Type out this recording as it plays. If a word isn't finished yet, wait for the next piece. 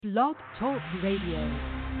Blog Talk Radio.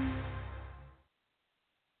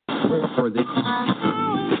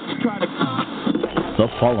 The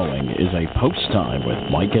following is a Post Time with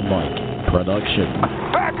Mike and Mike production.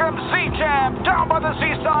 Beckham C-Champ down by the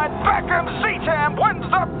seaside. Beckham C-Champ wins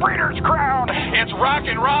the Breeders' Crown. It's Rock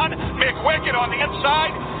and Ron. Mick Wicked on the inside.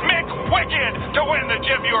 Mick Wicked to win the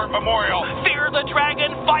Jim York Memorial. Fear the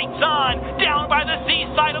Dragon fights on. Down by the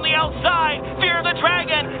seaside on the outside. Fear the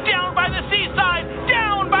Dragon down by the seaside.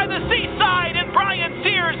 Down by the seaside. And Brian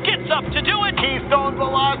Sears gets up to do it. Keystone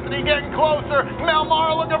Velocity getting closer.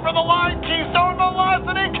 Melmar looking for the line. Keystone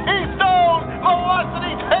Velocity. Keystone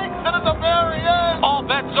Velocity takes it at the very end. All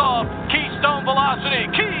bets off. Keystone Velocity.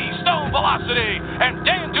 Keystone Velocity. And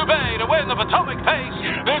Dan Dubé to win the Potomac Pace.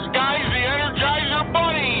 This guy's the Energizer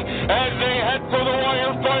Bunny as they head for the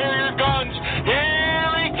wire. Fire your guns.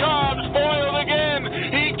 Here he comes. Foiled again.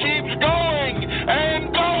 He keeps going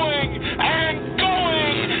and going and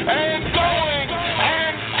going and going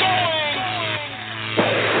and going.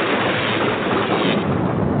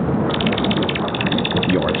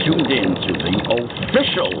 You're tuned in to the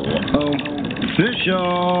official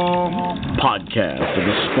podcast of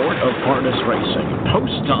the sport of harness racing,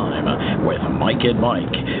 Post Time with Mike and Mike,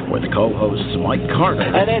 with co-hosts Mike Carter.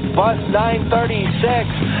 And it's bus 936,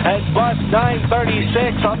 and bus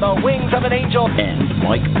 936 on the wings of an angel. And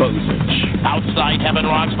Mike Bozich. Outside Heaven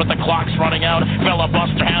Rocks, but the clock's running out.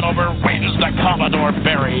 Filibuster Hanover wins the Commodore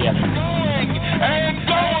Berry. Going and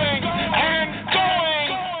going and going.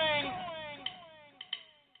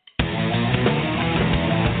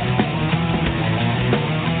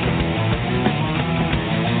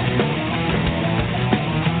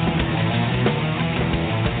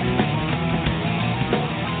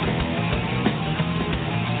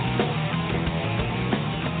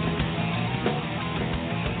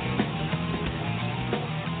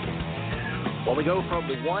 Well, we go from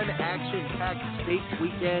one action-packed state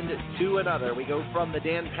weekend to another. We go from the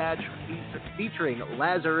Dan Patch featuring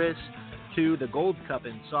Lazarus to the Gold Cup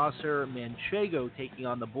and Saucer, Manchego taking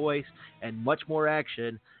on the Boys, and much more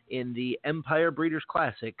action in the Empire Breeders'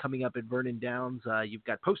 Classic coming up at Vernon Downs. You've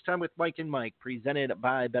got Post Time with Mike and Mike, presented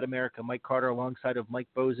by BetAmerica. Mike Carter alongside of Mike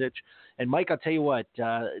Bozich. And Mike, I'll tell you what,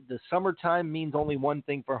 the summertime means only one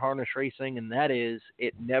thing for harness racing, and that is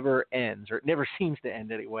it never ends, or it never seems to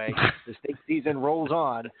end anyway. The state season rolls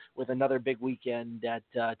on with another big weekend at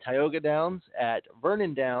Tioga Downs, at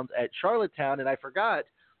Vernon Downs, at Charlottetown, and I forgot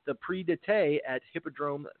the Prix-d'été at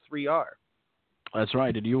Hippodrome 3R. That's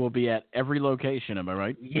right, and you will be at every location, am I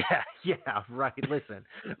right? Yeah, right. Listen.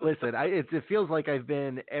 It feels like I've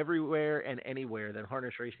been everywhere and anywhere that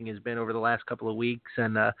harness racing has been over the last couple of weeks,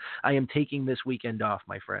 and I am taking this weekend off,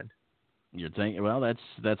 my friend. You're thinking, well,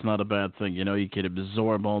 that's not a bad thing. You know, you can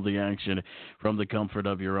absorb all the action from the comfort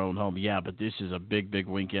of your own home. Yeah, but this is a big, big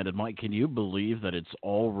weekend. And Mike, can you believe that it's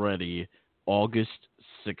already August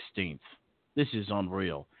 16th? This is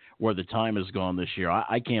unreal, where the time has gone this year.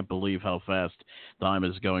 I can't believe how fast time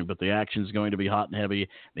is going, but the action's going to be hot and heavy.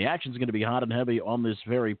 The action's going to be hot and heavy on this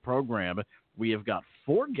very program. We have got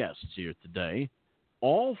 4 guests here today.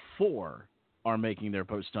 All 4 are making their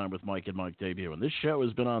Post Time with Mike and Mike debut, and this show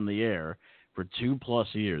has been on the air for 2+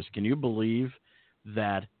 years. Can you believe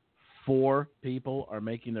that 4 people are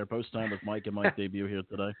making their Post Time with Mike and Mike debut here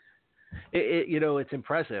today? It's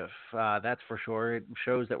impressive. That's for sure. It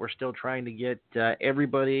shows that we're still trying to get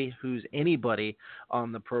everybody who's anybody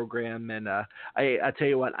on the program. And I tell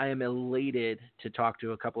you what, I am elated to talk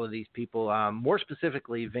to a couple of these people. More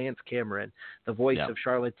specifically, Vance Cameron, the voice of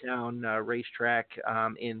Charlottetown Racetrack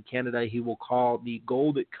in Canada. He will call the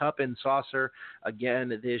Gold Cup and Saucer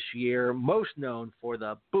again this year. Most known for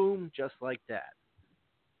the boom, just like that.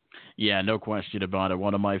 Yeah, no question about it.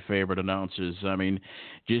 One of my favorite announcers. I mean,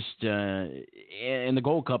 just in the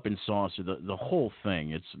Gold Cup and Saucer, the whole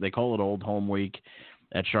thing. They call it Old Home Week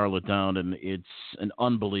at Charlottetown, and it's an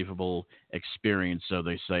unbelievable experience, so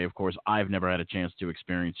they say. Of course, I've never had a chance to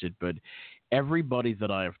experience it, but everybody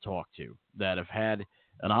that I have talked to that have had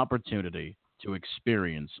an opportunity to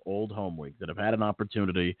experience Old Home Week, that have had an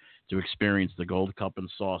opportunity to experience the Gold Cup and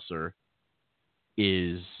Saucer,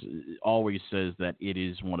 always says that it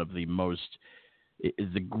is one of the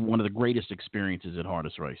greatest experiences in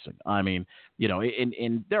harness racing. I mean,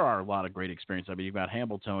 and there are a lot of great experiences. I mean, you've got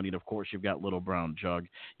Hamiltonian, of course, you've got Little Brown Jug,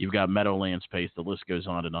 you've got Meadowlands Pace, the list goes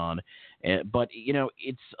on and on. But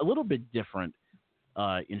it's a little bit different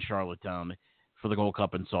in Charlottetown for the Gold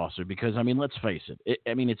Cup and Saucer because, I mean, let's face it.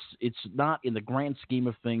 It's not, in the grand scheme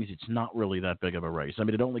of things, it's not really that big of a race. I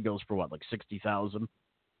mean, it only goes for what, like 60,000?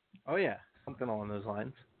 Oh yeah, something along those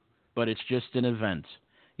lines. But it's just an event,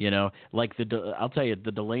 like I'll tell you,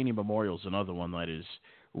 the Delaney Memorial is another one that is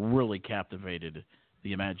really captivated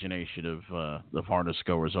the imagination of harness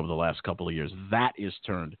goers over the last couple of years. That is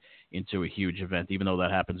turned into a huge event, even though that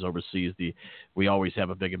happens overseas. We always have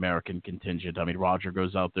a big American contingent. I mean, Roger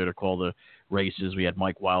goes out there to call the races. We had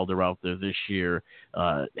Mike Wilder out there this year.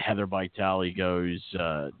 Heather Vitale goes.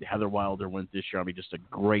 Heather Wilder went this year. I mean, just a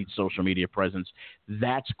great social media presence.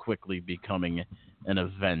 That's quickly becoming an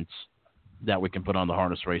event that we can put on the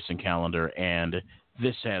harness racing calendar, and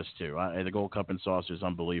this has to. The Gold Cup and Saucer is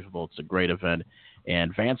unbelievable. It's a great event.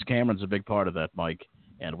 And Vance Cameron's a big part of that, Mike,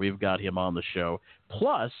 and we've got him on the show.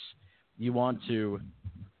 Plus, you want to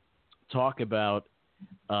talk about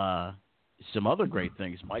some other great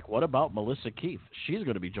things, Mike. What about Melissa Keith? She's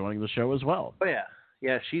going to be joining the show as well. Oh, yeah.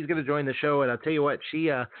 Yeah, she's going to join the show, and I'll tell you what,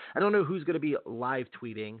 I don't know who's going to be live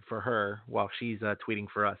tweeting for her while she's tweeting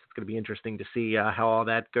for us. It's going to be interesting to see how all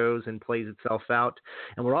that goes and plays itself out.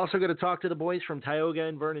 And we're also going to talk to the boys from Tioga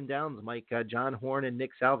and Vernon Downs, Mike, John Horne and Nick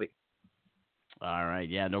Salvi. All right,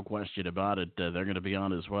 yeah, no question about it. They're going to be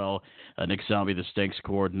on as well. Nick Salvi, the stakes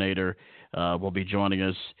coordinator, will be joining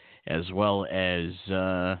us, as well as,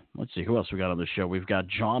 let's see, who else we got on the show? We've got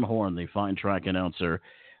John Horne, the fine track announcer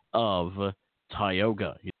of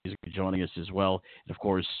Tioga. He's joining us as well. And, of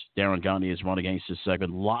course, Darin Gagne is running against this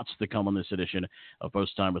segment. Lots to come on this edition of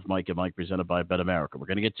Post Time with Mike and Mike, presented by BetAmerica. We're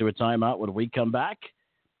going to get to a timeout. When we come back,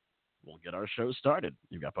 we'll get our show started.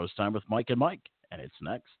 You've got Post Time with Mike and Mike, and it's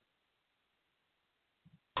next.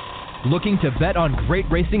 Looking to bet on great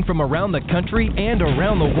racing from around the country and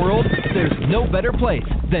around the world? There's no better place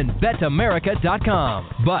than BetAmerica.com.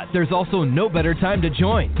 But there's also no better time to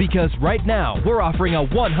join, because right now we're offering a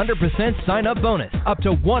 100% sign-up bonus, up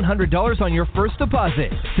to $100 on your first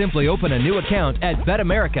deposit. Simply open a new account at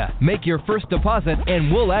BetAmerica, make your first deposit,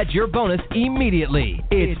 and we'll add your bonus immediately.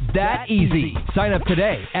 It's that easy. Sign up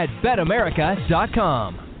today at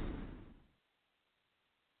BetAmerica.com.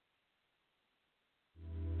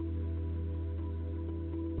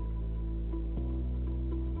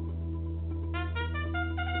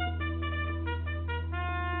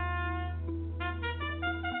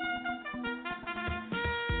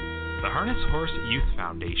 The Harness Horse Youth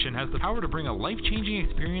Foundation has the power to bring a life-changing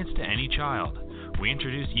experience to any child. We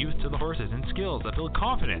introduce youth to the horses and skills that build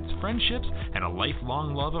confidence, friendships, and a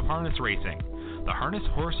lifelong love of harness racing. The Harness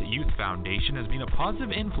Horse Youth Foundation has been a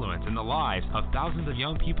positive influence in the lives of thousands of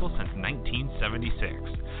young people since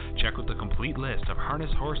 1976. Check out the complete list of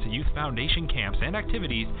Harness Horse Youth Foundation camps and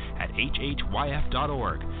activities at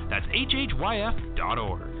hhyf.org. That's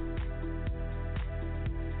hhyf.org.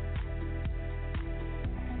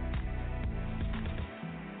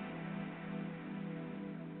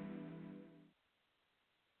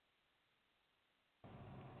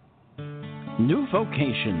 New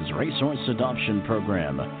Vocations Racehorse Adoption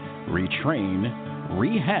Program. Retrain,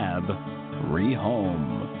 rehab,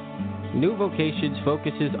 rehome. New Vocations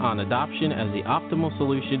focuses on adoption as the optimal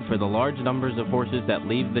solution for the large numbers of horses that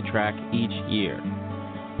leave the track each year.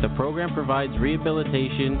 The program provides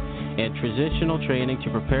rehabilitation and transitional training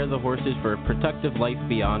to prepare the horses for a productive life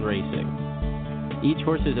beyond racing. Each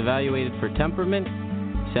horse is evaluated for temperament,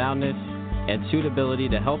 soundness, and suitability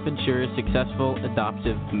to help ensure a successful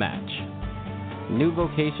adoptive match. New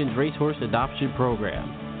Vocations Racehorse Adoption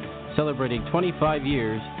Program, celebrating 25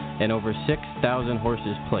 years and over 6,000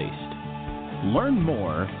 horses placed. Learn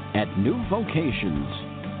more at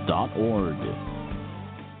newvocations.org.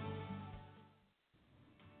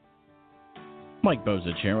 Mike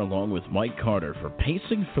Bozich here, along with Mike Carter, for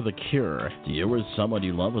Pacing for the Cure. Do you or someone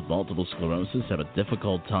you love with multiple sclerosis have a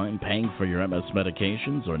difficult time paying for your MS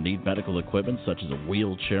medications or need medical equipment such as a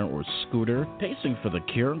wheelchair or scooter? Pacing for the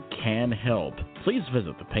Cure can help. Please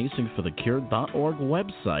visit the pacingforthecure.org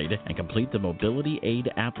website and complete the mobility aid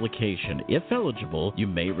application. If eligible, you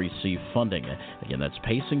may receive funding. Again, that's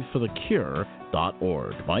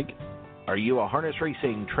pacingforthecure.org. Mike? Are you a harness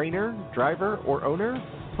racing trainer, driver, or owner?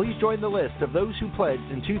 Please join the list of those who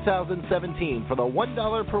pledged in 2017 for the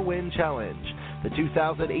 $1 per win challenge. The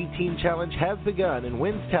 2018 challenge has begun and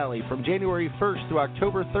wins tally from January 1st through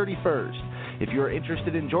October 31st. If you are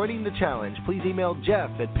interested in joining the challenge, please email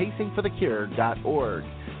Jeff at pacingforthecure.org.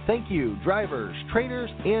 Thank you, drivers,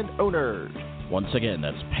 trainers, and owners. Once again,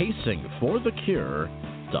 that's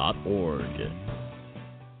pacingforthecure.org.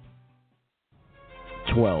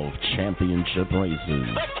 12 championship races.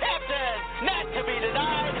 The captain, not to be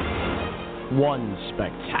denied. One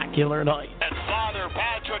spectacular night. And Father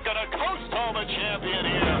Patrick gonna coast home a champion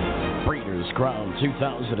here. Breeders' Crown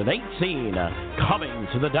 2018 coming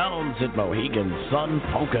to the Downs at Mohegan Sun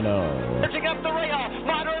Pocono. Pitching up the rail,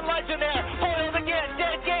 Modern Legend there. Foiled again,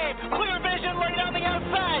 dead game. Clear Vision late on the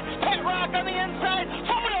outside. Pet Rock on the inside.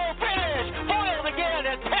 Photo finish. Foiled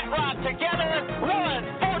again. It's together run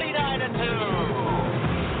 49-2.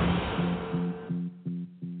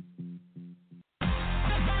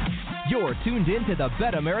 You're tuned in to the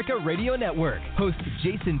BetAmerica Radio Network. Host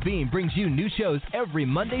Jason Beam brings you new shows every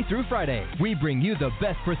Monday through Friday. We bring you the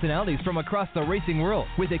best personalities from across the racing world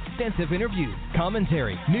with extensive interviews,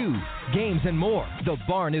 commentary, news, games, and more. The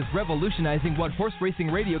Barn is revolutionizing what horse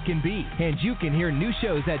racing radio can be, and you can hear new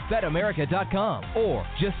shows at BetAmerica.com or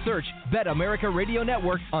just search BetAmerica Radio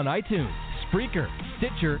Network on iTunes, Spreaker,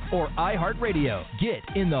 Stitcher, or iHeartRadio. Get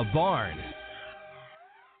in the Barn.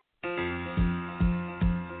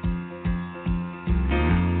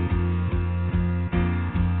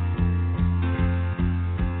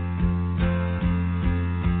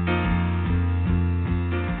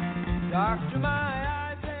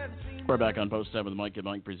 We're back on Post 7 with Mike and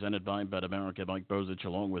Mike, presented by BetAmerica. Mike Bozich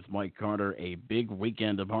along with Mike Carter. A big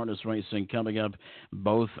weekend of harness racing coming up,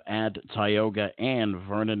 both at Tioga and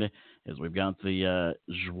Vernon, as we've got the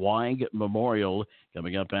Zweig Memorial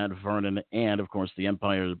coming up at Vernon, and, of course, the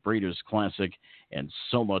Empire Breeders' Classic, and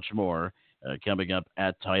so much more coming up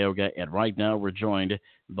at Tioga. And right now we're joined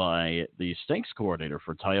by the stakes coordinator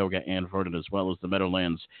for Tioga and Vernon, as well as the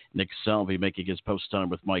Meadowlands, Nick Salvi, making his Post Time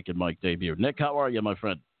with Mike and Mike debut. Nick, how are you, my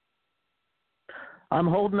friend? I'm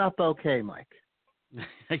holding up okay, Mike.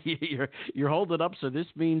 You're holding up, so this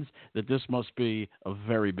means that this must be a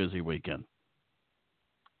very busy weekend.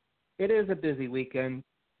 It is a busy weekend.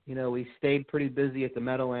 You know, we stayed pretty busy at the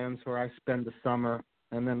Meadowlands where I spend the summer,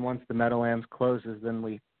 and then once the Meadowlands closes, then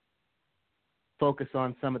we focus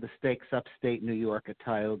on some of the stakes upstate New York at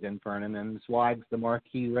Tioga and Vernon, and Zweig's the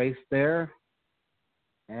marquee race there.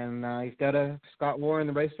 And Scott Warren,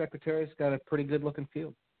 the race secretary, has got a pretty good-looking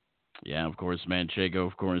field. Yeah, of course, Manchego,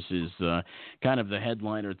 of course, is kind of the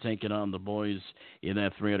headliner taking on the boys in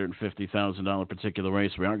that $350,000 particular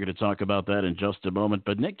race. We are going to talk about that in just a moment.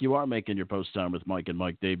 But, Nick, you are making your Post Time with Mike and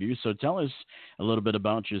Mike debut, so tell us a little bit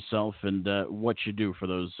about yourself and what you do for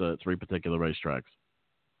those three particular racetracks.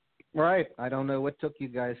 Right. I don't know what took you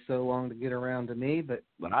guys so long to get around to me, but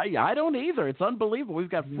I don't either. It's unbelievable. We've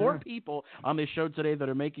got four people on this show today that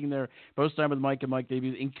are making their Post Time with Mike and Mike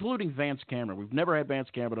debuts, including Vance Cameron. We've never had Vance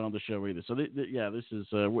Cameron on the show either. So, this is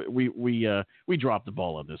we dropped the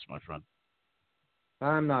ball on this, my friend.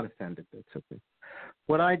 I'm not offended. It's okay.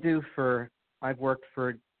 What I do I've worked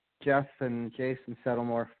for Jeff and Jason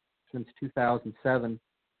Settlemore since 2007.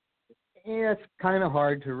 Yeah, it's kind of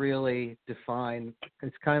hard to really define.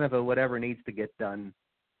 It's kind of a whatever needs to get done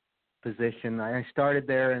position. I started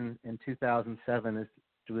there in 2007 as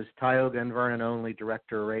it was Tioga and Vernon only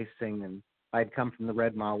director of racing, and I'd come from the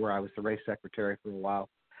Red Mile where I was the race secretary for a while.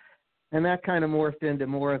 And that kind of morphed into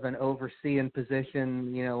more of an overseeing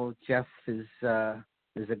position. You know, Jeff is a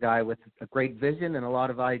guy with a great vision and a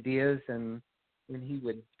lot of ideas, and when he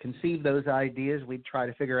would conceive those ideas, we'd try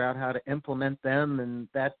to figure out how to implement them, and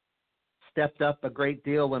that stepped up a great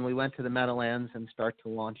deal when we went to the Meadowlands and start to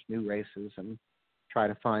launch new races and try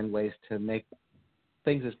to find ways to make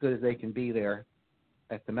things as good as they can be there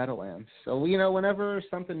at the Meadowlands. So, you know, whenever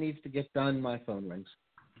something needs to get done, my phone rings.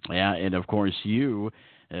 Yeah, and of course you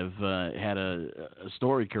have had a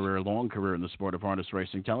storied career, a long career in the sport of harness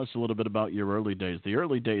racing. Tell us a little bit about your early days, the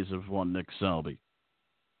early days of one Nick Salvi.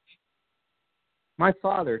 My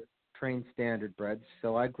father trained standardbreds,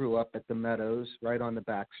 so I grew up at the Meadows right on the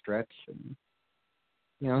backstretch. And,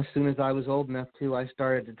 you know, as soon as I was old enough to, I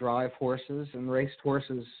started to drive horses and raced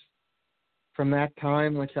horses from that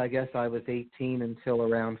time, which I guess I was 18 until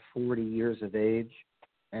around 40 years of age.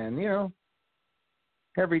 And, you know,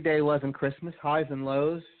 every day wasn't Christmas, highs and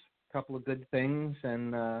lows, a couple of good things,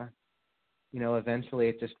 and, you know, eventually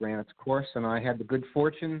it just ran its course, and I had the good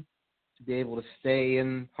fortune to be able to stay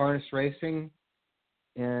in harness racing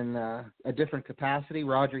in a different capacity.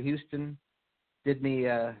 Roger Houston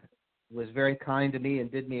was very kind to me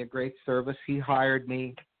and did me a great service. He hired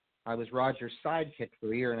me. I was Roger's sidekick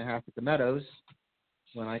for a year and a half at the Meadows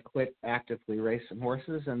when I quit actively racing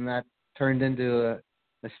horses, and that turned into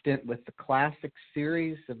a stint with the Classic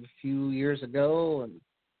Series of a few years ago, and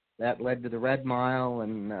that led to the Red Mile,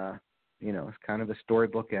 and, you know, it's kind of a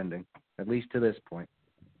storybook ending, at least to this point.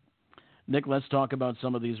 Nick, let's talk about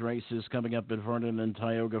some of these races coming up at Vernon and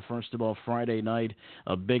Tioga. First of all, Friday night,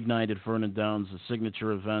 a big night at Vernon Downs, a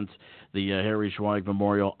signature event, the Harry Zweig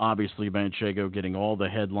Memorial. Obviously, Manchego getting all the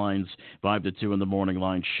headlines, 5 to 2 in the morning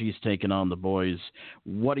line. She's taking on the boys.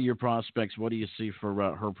 What are your prospects? What do you see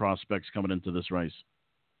for her prospects coming into this race?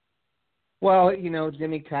 Well, you know,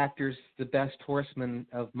 Jimmy Tactor's the best horseman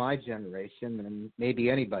of my generation and maybe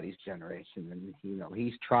anybody's generation. And, you know,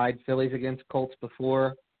 he's tried fillies against colts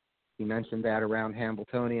before. He mentioned that around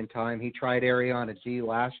Hambletonian time. He tried Ariana G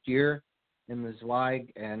last year in the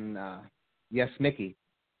Zweig, and Yes Mickey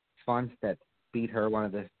Fonstedt beat her one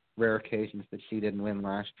of the rare occasions that she didn't win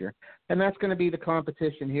last year. And that's going to be the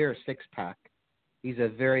competition here, six-pack. He's a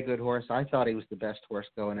very good horse. I thought he was the best horse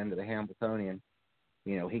going into the Hambletonian.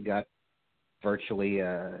 You know, he got virtually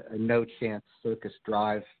a no-chance circus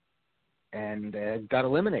drive and got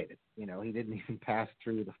eliminated. You know, he didn't even pass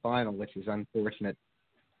through the final, which is unfortunate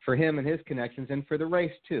for him and his connections, and for the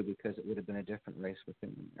race, too, because it would have been a different race with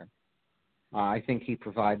him in there. I think he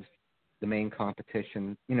provides the main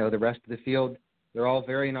competition. You know, the rest of the field, they're all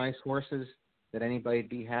very nice horses that anybody'd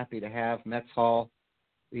be happy to have. Metz Hall,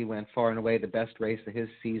 he went far and away the best race of his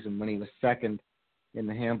season when he was second in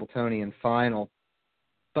the Hambletonian final.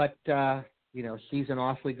 But, you know, she's an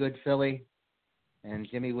awfully good filly, and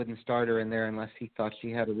Jimmy wouldn't start her in there unless he thought she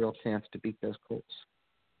had a real chance to beat those colts.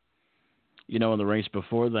 You know, in the race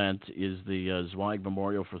before that is the Zweig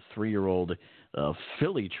Memorial for 3-year-old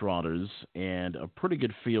filly trotters, and a pretty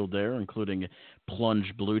good field there, including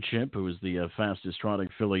Plunge Blue Chip, who is the fastest trotting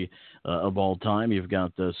filly of all time. You've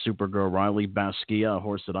got Supergirl Riley Basquiat, a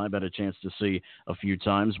horse that I've had a chance to see a few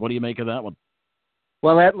times. What do you make of that one?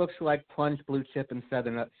 Well, that looks like Plunge Blue Chip and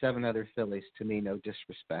seven other fillies to me, no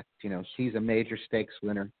disrespect. You know, she's a major stakes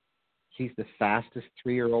winner. She's the fastest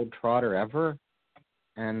 3-year-old trotter ever.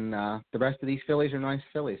 And the rest of these fillies are nice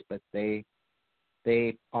fillies, but they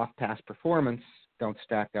off past performance don't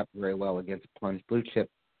stack up very well against Plunge Blue Chip.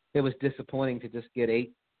 It was disappointing to just get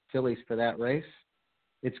 8 fillies for that race.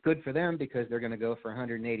 It's good for them because they're going to go for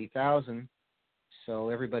 $180,000, so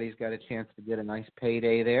everybody's got a chance to get a nice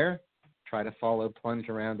payday there. Try to follow Plunge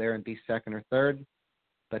around there and be second or third,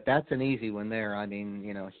 but that's an easy one there. I mean,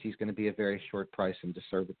 you know, she's going to be a very short price and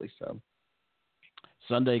deservedly so.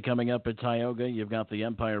 Sunday coming up at Tioga, you've got the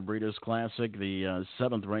Empire Breeders' Classic. The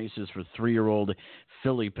 7th race is for 3-year-old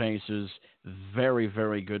filly paces. Very,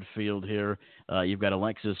 very good field here. You've got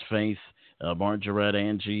Alexis Faith, Margaret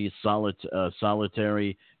Angie,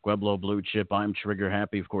 Solitary, Pueblo Blue Chip, I'm Trigger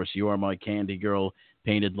Happy. Of course, You Are My Candy Girl,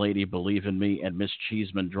 Painted Lady, Believe in Me, and Miss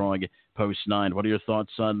Cheeseman drawing post 9. What are your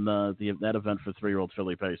thoughts on that event for 3-year-old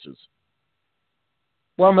filly paces?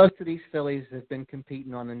 Well, most of these fillies have been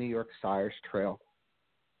competing on the New York Sires Trail,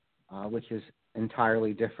 which is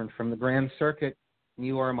entirely different from the Grand Circuit.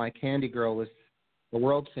 You Are My Candy Girl was the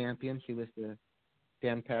world champion. She was the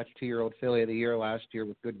Dan Patch 2-year-old filly of the year last year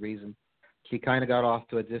with good reason. She kind of got off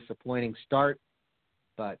to a disappointing start,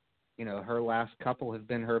 but, you know, her last couple have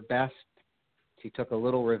been her best. She took a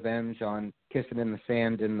little revenge on Kissing in the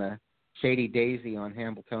Sand in the Shady Daisy on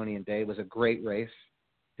Hambletonian Day. It was a great race.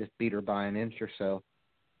 Just beat her by an inch or so.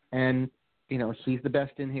 And, you know, she's the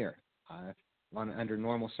best in here. Under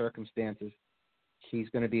normal circumstances, she's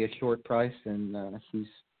going to be a short price, and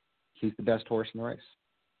she's the best horse in the race.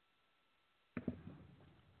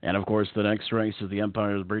 And, of course, the next race is the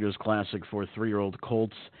Empire Breeders' Classic for 3-year-old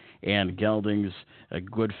colts and geldings. A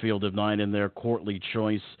good field of 9 in there. Courtly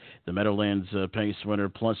Choice, the Meadowlands Pace winner.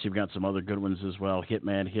 Plus, you've got some other good ones as well.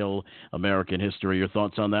 Hitman Hill, American History. Your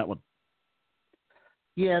thoughts on that one?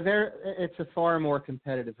 Yeah, it's a far more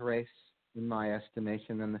competitive race, in my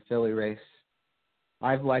estimation, than the filly race.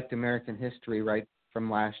 I've liked American History right from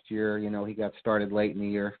last year. You know, he got started late in the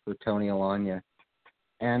year for Tony Alagna.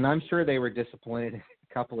 And I'm sure they were disappointed in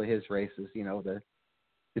a couple of his races. You know, the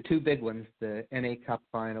 2 big ones, the NA Cup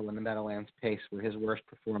Final and the Meadowlands Pace, were his worst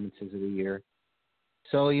performances of the year.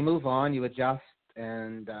 So you move on, you adjust,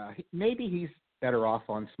 and maybe he's better off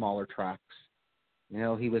on smaller tracks. You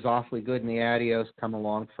know, he was awfully good in the Adios, come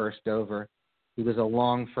along first over. He was a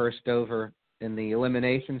long first over in the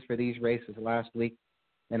eliminations for these races last week,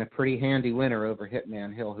 and a pretty handy winner over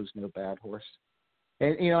Hitman Hill, who's no bad horse.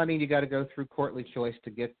 And, you know, I mean, you got to go through Courtly Choice to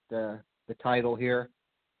get the title here.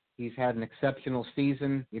 He's had an exceptional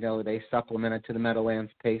season. You know, they supplemented to the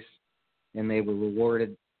Meadowlands Pace, and they were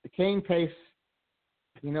rewarded. The Cane Pace,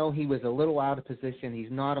 you know, he was a little out of position. He's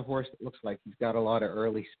not a horse that looks like he's got a lot of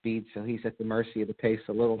early speed, so he's at the mercy of the pace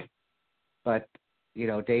a little. But, you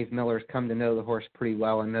know, Dave Miller's come to know the horse pretty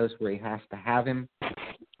well and knows where he has to have him.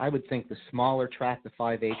 I would think the smaller track, the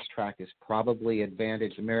 5/8 track, is probably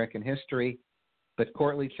advantage American History. But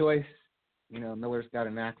Courtly Choice, you know, Miller's got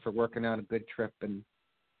a knack for working out a good trip, and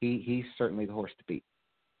he's certainly the horse to beat.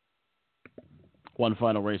 One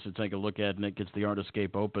final race to take a look at, Nick. It's the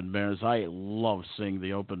Artscape Open Mares. I love seeing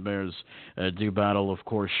the Open Mares do battle. Of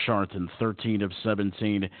course, Charlton, 13 of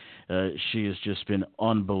 17. She has just been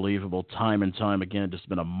unbelievable time and time again. Just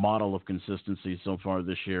been a model of consistency so far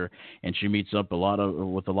this year. And she meets up with a lot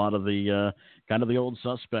of the kind of the old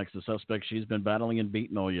suspects, the suspects she's been battling and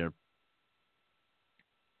beating all year.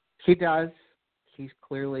 She does. She's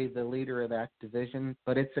clearly the leader of that division,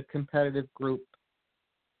 but it's a competitive group.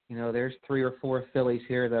 There's 3 or 4 fillies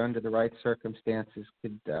here that, under the right circumstances,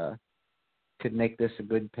 could make this a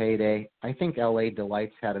good payday. I think L.A.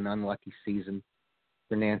 Delights had an unlucky season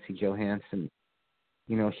for Nancy Johansson.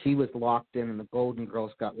 She was locked in, and the Golden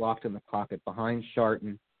Girls got locked in the pocket behind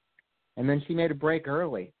Sharton. And then she made a break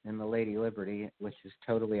early in the Lady Liberty, which is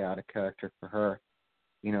totally out of character for her.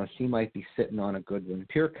 She might be sitting on a good one.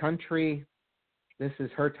 Pure Country, this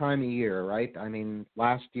is her time of year, right? I mean,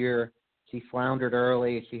 last year she floundered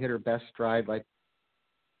early. She hit her best stride like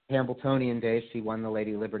Hambletonian days. She won the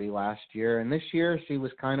Lady Liberty last year. And this year she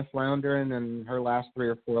was kind of floundering, and her last 3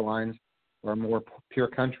 or 4 lines were more Pure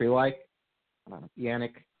Country-like.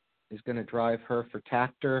 Yannick is going to drive her for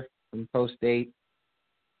Tactor from Post 8.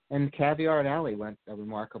 And Caviar Alley went a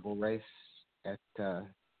remarkable race at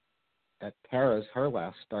Paris, her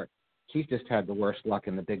last start. She's just had the worst luck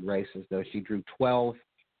in the big races, though. She drew 12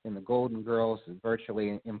 in the Golden Girls. It's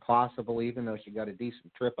virtually impossible, even though she got a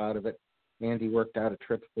decent trip out of it. Andy worked out a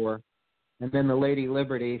trip for her. And then the Lady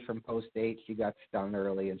Liberty from Post 8, she got stung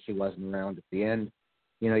early, and she wasn't around at the end.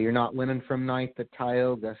 You're not winning from 9th at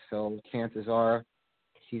Tioga, so chances are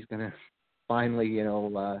she's going to finally,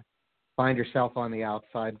 find herself on the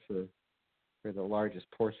outside for the largest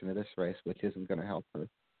portion of this race, which isn't going to help her.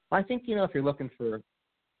 I think, if you're looking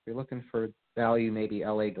for value, maybe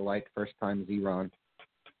L.A. Delight, first time Zeron.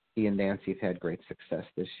 He and Nancy have had great success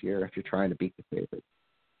this year if you're trying to beat the favorite.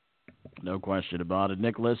 No question about it.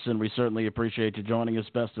 Nick, listen, we certainly appreciate you joining us.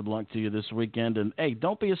 Best of luck to you this weekend. And, hey,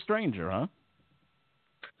 don't be a stranger, huh?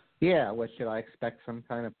 Yeah, what should I expect? Some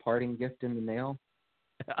kind of parting gift in the mail?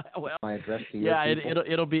 Well, my address to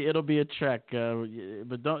it'll be a check,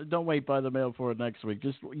 but don't wait by the mail for it next week.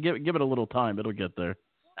 Just give it a little time; it'll get there.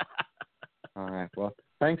 All right. Well,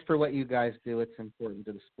 thanks for what you guys do. It's important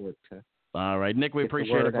to the sport. All right, Nick, we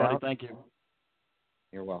appreciate it, buddy. Thank you.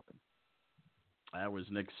 You're welcome. That was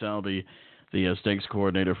Nick Salvi, the stakes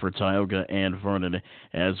coordinator for Tioga and Vernon,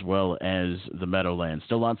 as well as the Meadowlands.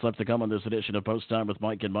 Still lots left to come on this edition of Post Time with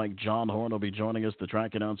Mike and Mike. John Horne will be joining us, the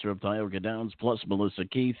track announcer of Tioga Downs, plus Melissa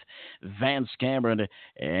Keith, Vance Cameron,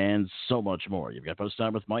 and so much more. You've got Post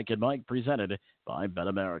Time with Mike and Mike, presented by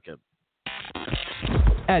BetAmerica.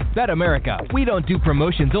 At BetAmerica, we don't do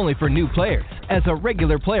promotions only for new players. As a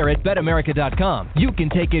regular player at BetAmerica.com, you can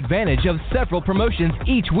take advantage of several promotions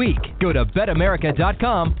each week. Go to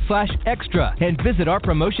BetAmerica.com/extra and visit our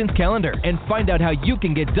promotions calendar and find out how you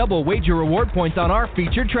can get double wager reward points on our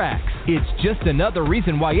featured tracks. It's just another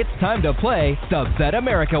reason why it's time to play the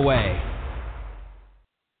BetAmerica way.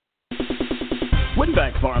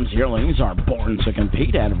 Winback Farms yearlings are born to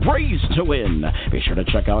compete and raised to win. Be sure to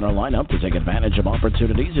check out our lineup to take advantage of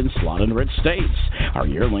opportunities in slot-and-rich states. Our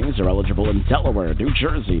yearlings are eligible in Delaware, New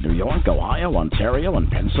Jersey, New York, Ohio, Ontario,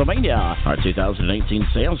 and Pennsylvania. Our 2018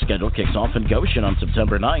 sales schedule kicks off in Goshen on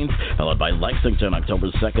September 9th, followed by Lexington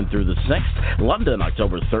October 2nd through the 6th, London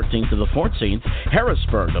October 13th to the 14th,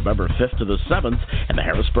 Harrisburg November 5th to the 7th, and the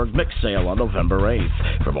Harrisburg Mix Sale on November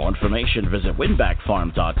 8th. For more information, visit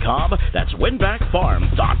winbackfarm.com. That's winbackfarm.com.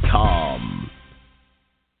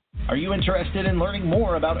 Are you interested in learning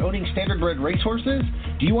more about owning standardbred racehorses?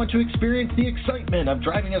 Do you want to experience the excitement of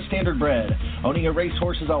driving a standardbred? Owning a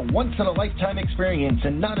racehorse is a once-in-a-lifetime experience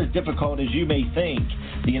and not as difficult as you may think.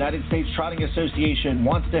 The United States Trotting Association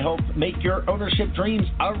wants to help make your ownership dreams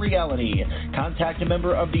a reality. Contact a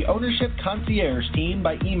member of the Ownership Concierge team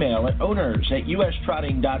by email at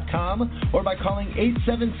owners@ustrotting.com or by calling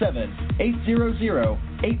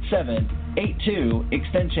 877-800-8782,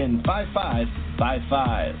 extension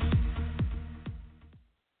 5555.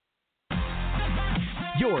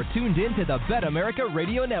 You're tuned in to the BetAmerica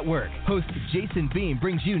Radio Network. Host Jason Beam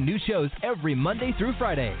brings you new shows every Monday through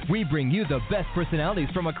Friday. We bring you the best personalities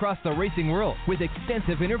from across the racing world with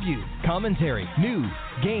extensive interviews, commentary, news,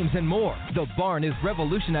 games, and more. The Barn is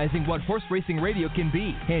revolutionizing what horse racing radio can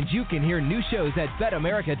be, and you can hear new shows at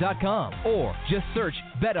BetAmerica.com or just search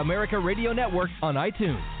BetAmerica Radio Network on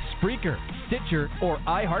iTunes, Spreaker, Stitcher, or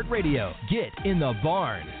iHeartRadio. Get in the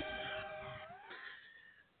Barn.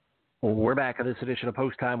 We're back on this edition of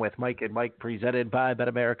Post Time with Mike and Mike, presented by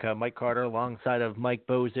BetAmerica. Mike Carter alongside of Mike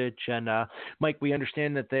Bozich. And Mike, we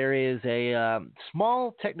understand that there is a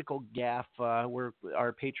small technical gaffe where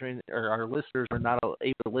our patrons or our listeners are not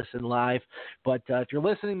able to listen live. But if you're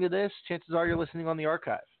listening to this, chances are you're listening on the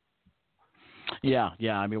archive. Yeah.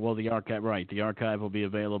 I mean, well, the archive, right? The archive will be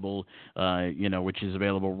available, which is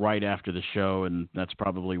available right after the show, and that's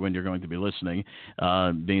probably when you're going to be listening,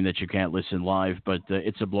 being that you can't listen live. But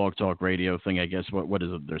it's a Blog Talk Radio thing, I guess. What is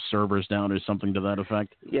it? Their server's down or something to that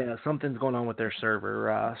effect? Yeah, something's going on with their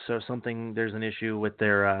server. There's an issue with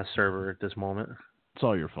their server at this moment. It's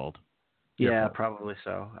all your fault. Yeah, probably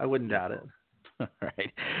so. I wouldn't doubt it. All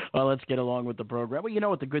right. Well, let's get along with the program. Well, you know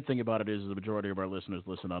what the good thing about it is the majority of our listeners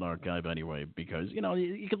listen on archive anyway because, you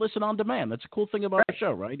can listen on demand. That's a cool thing about the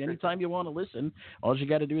show, right? Anytime you want to listen, all you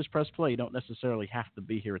got to do is press play. You don't necessarily have to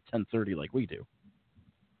be here at 10:30 like we do.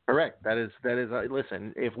 Correct. That is.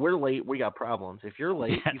 Listen, if we're late, we got problems. If you're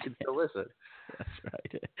late, you can still listen. That's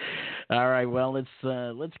right. All right. Well,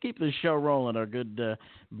 let's keep the show rolling. Our good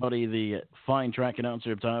buddy, the fine track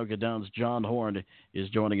announcer of Tioga Downs, John Horne, is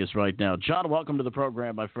joining us right now. John, welcome to the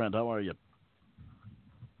program, my friend. How are you?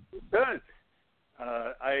 Good.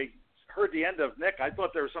 I heard the end of Nick. I thought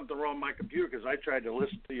there was something wrong with my computer because I tried to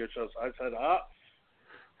listen to your show. So I said,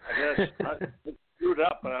 I guess I screwed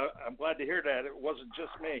up, but I'm glad to hear that it wasn't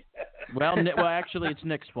just me. Well, actually, it's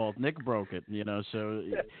Nick's fault. Nick broke it, so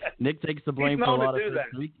Nick takes the blame for a lot of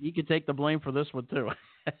things. He could take the blame for this one, too.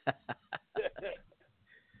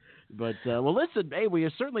 But, well, listen, hey, we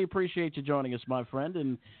certainly appreciate you joining us, my friend,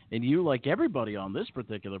 and you, like everybody on this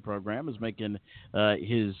particular program, is making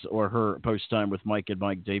his or her Post Time with Mike and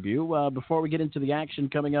Mike debut. Before we get into the action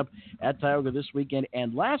coming up at Tioga this weekend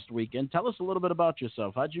and last weekend, tell us a little bit about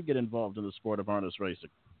yourself. How'd you get involved in the sport of harness racing?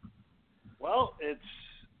 Well, it's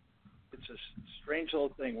a strange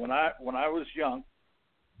little thing. When I was young,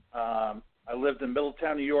 I lived in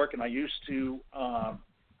Middletown, New York, and I used to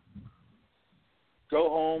go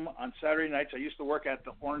home on Saturday nights. I used to work at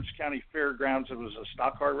the Orange County Fairgrounds. It was a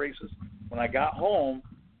stock car races. When I got home,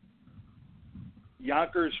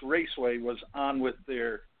 Yonkers Raceway was on with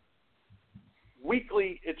their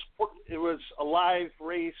weekly. It was a live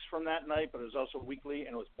race from that night, but it was also weekly,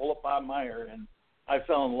 and it was Bullet Bob Meyer. And I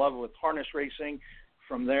fell in love with harness racing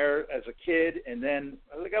from there as a kid. And then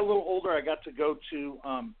as I got a little older, I got to go to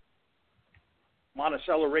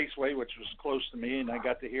Monticello Raceway, which was close to me, and I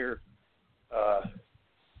got to hear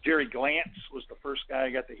Jerry Glantz was the first guy I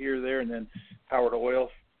got to hear there, and then Howard Oil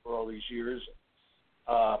for all these years.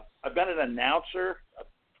 I've been an announcer.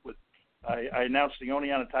 I announced the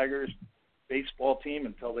Oneonta Tigers baseball team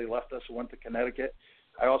until they left us and went to Connecticut.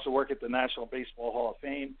 I also work at the National Baseball Hall of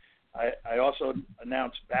Fame. I also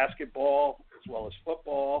announced basketball as well as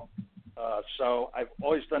football. So I've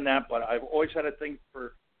always done that, but I've always had a thing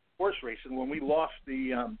for horse racing. When we lost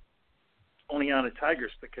the Oneonta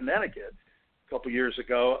Tigers to Connecticut a couple years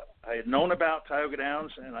ago, I had known about Tioga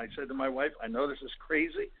Downs, and I said to my wife, I know this is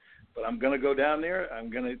crazy, but I'm going to go down there.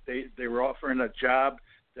 They were offering a job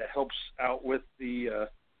that helps out with the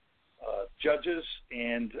judges,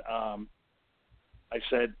 and I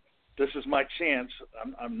said, this is my chance.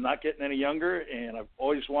 I'm not getting any younger, and I've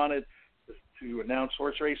always wanted to announce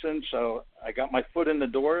horse racing, so I got my foot in the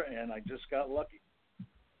door, and I just got lucky.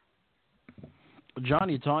 John,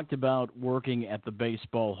 you talked about working at the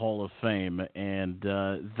Baseball Hall of Fame, and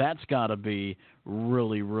that's got to be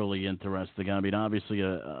really, really interesting. I mean, obviously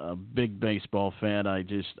a big baseball fan.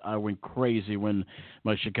 I went crazy when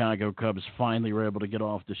my Chicago Cubs finally were able to get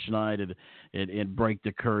off the schneid and break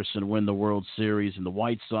the curse and win the World Series, and the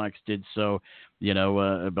White Sox did so,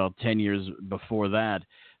 about 10 years before that.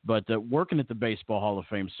 But working at the Baseball Hall of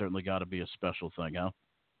Fame certainly got to be a special thing, huh?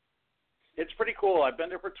 It's pretty cool. I've been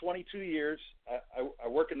there for 22 years. I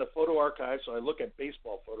work in the photo archive, so I look at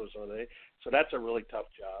baseball photos all day. So that's a really tough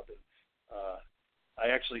job. And I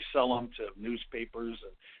actually sell them to newspapers,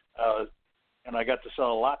 and I got to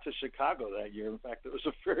sell a lot to Chicago that year. In fact, it was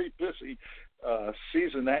a very busy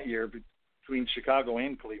season that year between Chicago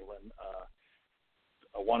and Cleveland,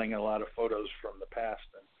 wanting a lot of photos from the past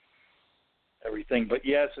and everything. But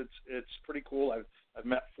yes, it's pretty cool. I've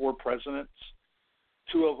met 4 presidents.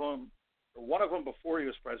 One of them before he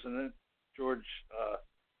was president, George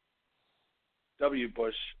W.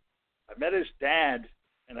 Bush. I met his dad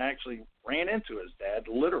and actually ran into his dad,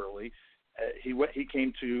 literally. He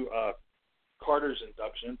came to Carter's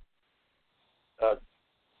induction,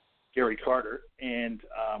 Gary Carter, and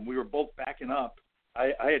we were both backing up.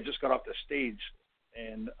 I had just got off the stage,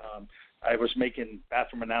 and I was making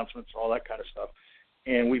bathroom announcements, all that kind of stuff,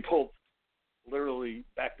 and we both literally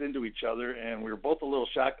backed into each other, and we were both a little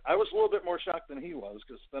shocked. I was a little bit more shocked than he was,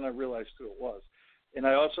 because then I realized who it was. And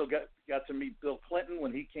I also got to meet Bill Clinton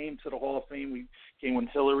when he came to the Hall of Fame. We came when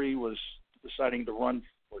Hillary was deciding to run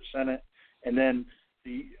for Senate. And then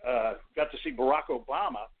got to see Barack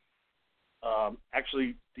Obama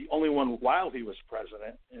actually the only one while he was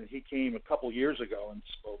president, and he came a couple years ago and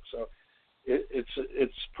spoke. So it's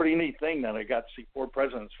a pretty neat thing that I got to see 4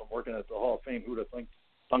 presidents from working at the Hall of Fame. Who'd have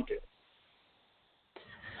thunk it?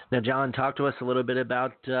 Now, John, talk to us a little bit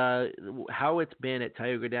about how it's been at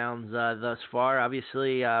Tioga Downs thus far.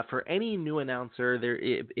 Obviously, for any new announcer,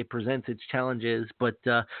 it presents its challenges, but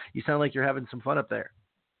you sound like you're having some fun up there.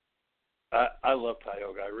 I love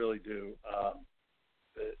Tioga. I really do.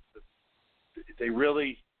 They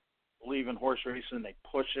really believe in horse racing. They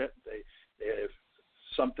push it. They have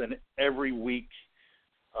something every week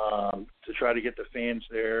to try to get the fans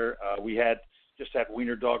there. We just had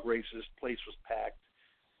wiener dog races. Place was packed.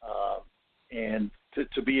 And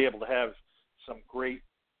to be able to have some great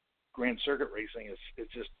Grand Circuit racing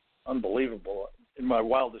it's just unbelievable. In my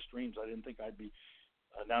wildest dreams, I didn't think I'd be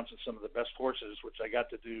announcing some of the best horses, which I got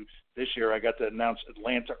to do this year. I got to announce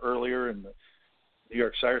Atlanta earlier in the New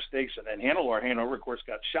York Sire Stakes, and then Hanover, of course,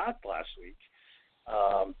 got shot last week.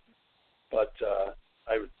 But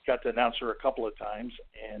I got to announce her a couple of times,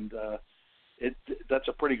 and that's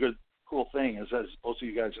a pretty cool thing, as most of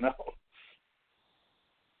you guys know.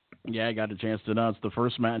 Yeah, I got a chance to announce the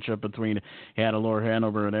first matchup between Hanover and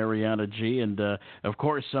Ariana G. And, of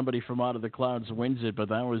course, somebody from out of the clouds wins it, but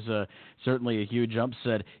that was certainly a huge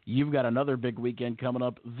upset. You've got another big weekend coming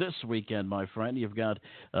up this weekend, my friend. You've got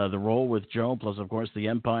the Roll with Joe, plus, of course, the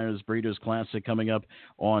Empire's Breeders' Classic coming up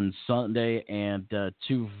on Sunday, and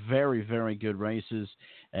 2 very, very good races.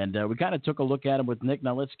 And we kind of took a look at them with Nick.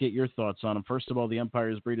 Now let's get your thoughts on them. First of all, the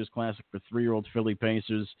Empire's Breeders' Classic for 3-year-old filly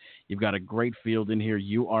pacers. You've got a great field in here.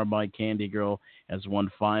 You Are My Candy Girl has won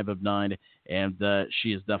 5 of 9, and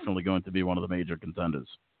she is definitely going to be one of the major contenders.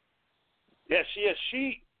 Yeah, she is.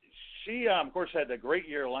 She of course, had a great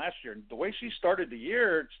year last year. The way she started the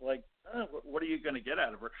year, it's like, what are you going to get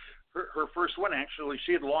out of her? Her first win, actually,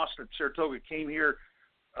 she had lost at Saratoga, came here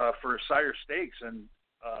for a Sire Stakes, and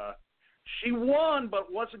she won,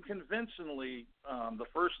 but wasn't convincingly the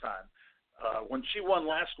first time. When she won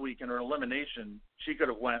last week in her elimination, she could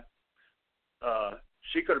have went.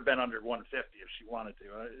 She could have been under 150 if she wanted to.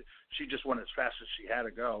 She just went as fast as she had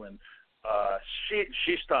to go, and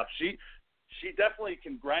she's tough. She definitely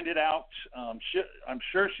can grind it out. I'm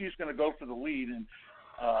sure she's going to go for the lead, and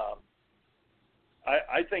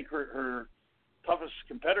I think her toughest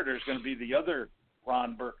competitor is going to be the other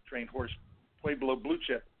Ron Burke trained horse, Pueblo Blue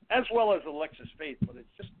Chip, as well as Alexis Faith. But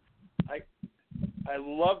it's just I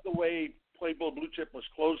love the way Pueblo Blue Chip was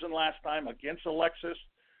closing last time against Alexis.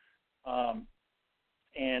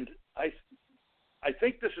 And I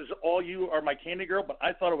think this is all You Are My Candy Girl, but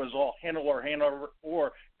I thought it was all Hanover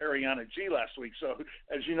or Ariana G last week. So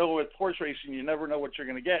as you know, with horse racing, you never know what you're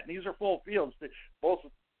going to get. And these are full fields. Both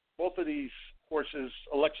of these horses,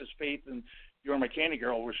 Alexis Faith and You Are My Candy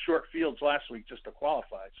Girl, were short fields last week just to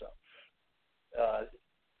qualify. So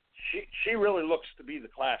she really looks to be the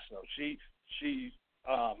class, though. She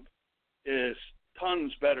is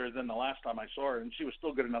tons better than the last time I saw her, and she was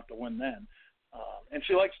still good enough to win then. And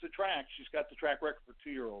she likes the track. She's got the track record for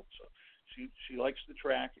 2-year-olds, so she likes the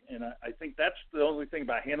track. And I think that's the only thing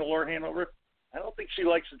about Hanover. I don't think she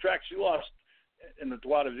likes the track. She lost in the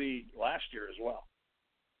Droit de Vie last year as well.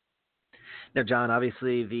 Now, John,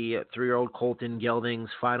 obviously the 3-year-old Colton Gelding's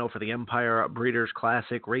final for the Empire Breeders'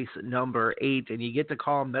 Classic, race number 8, and you get to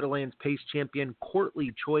call Meadowlands Pace champion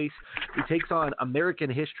Courtly Choice, who takes on American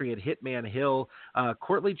History at Hitman Hill.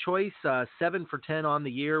 Courtly Choice, 7 for 10 on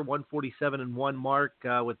the year, 147-1 mark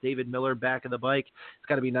with David Miller back of the bike. It's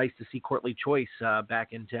got to be nice to see Courtly Choice back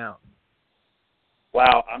in town.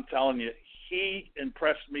 Wow, I'm telling you, he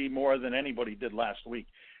impressed me more than anybody did last week.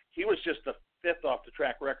 He was just the 5th off the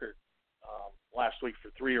track record last week for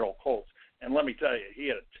 3-year-old colts, and let me tell you, he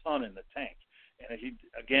had a ton in the tank. And he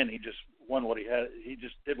just won what he had. He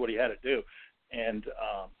just did what he had to do, and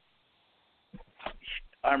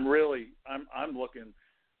I'm looking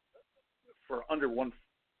for under one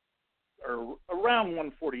or around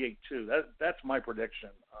 148 too. That's my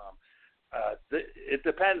prediction. It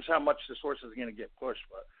depends how much this horse is going to get pushed,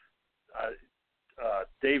 but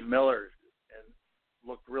Dave Miller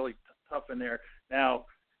looked really tough in there. Now,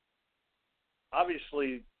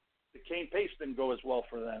 obviously, the Cane Pace didn't go as well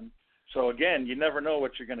for them. So, again, you never know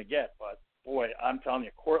what you're going to get. But, boy, I'm telling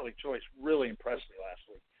you, Courtly Choice really impressed me last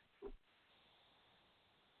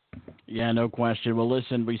week. Yeah, no question. Well,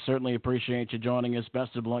 listen, we certainly appreciate you joining us.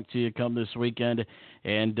 Best of luck to you come this weekend.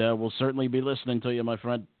 And we'll certainly be listening to you, my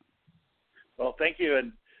friend. Well, thank you.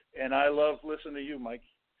 And I love listening to you, Mike.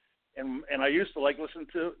 And I used to like listening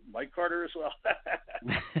to Mike Carter as well.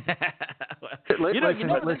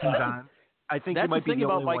 Listen, John. I think that's you might the thing be the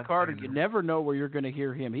about only Mike one. Carter. You never know where you're going to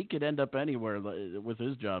hear him. He could end up anywhere with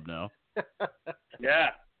his job now. Yeah,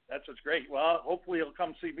 that's what's great. Well, hopefully he'll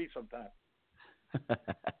come see me sometime.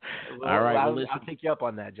 All right, I'll take you up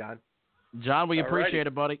on that, John. John, we appreciate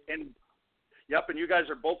it, buddy. And and you guys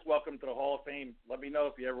are both welcome to the Hall of Fame. Let me know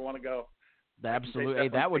if you ever want to go. Absolutely. Hey,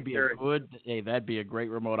 that would be that'd be a great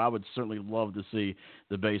remote. I would certainly love to see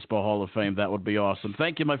the Baseball Hall of Fame. That would be awesome.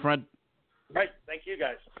 Thank you, my friend. Right. Thank you,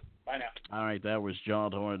 guys. Bye now. All right, that was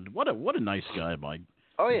John Horne. What a nice guy, Mike.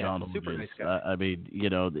 Oh, yeah, John super Horne nice guy. I mean,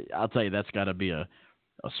 I'll tell you, that's got to be a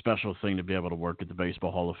special thing to be able to work at the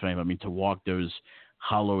Baseball Hall of Fame. I mean, to walk those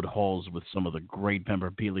hallowed halls with some of the great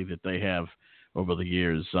memorabilia that they have over the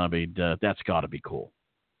years, I mean, that's got to be cool.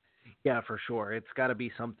 Yeah, for sure. It's got to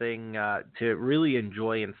be something to really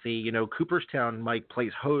enjoy and see. Cooperstown, Mike,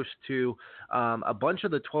 plays host to a bunch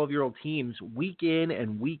of the 12-year-old teams week in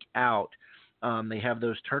and week out. They have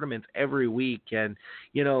those tournaments every week, and,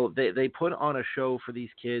 they put on a show for these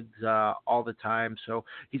kids all the time. So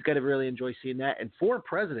he's got to really enjoy seeing that. And 4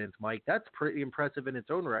 presidents, Mike, that's pretty impressive in its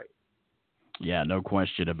own right. Yeah, no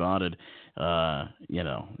question about it.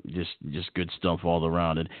 Just good stuff all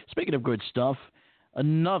around. And speaking of good stuff,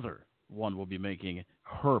 another one will be making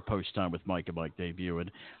her Post Time with Mike and Mike debut.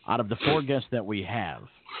 And out of the 4 guests that we have,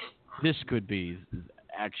 this could be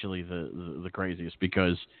actually the craziest,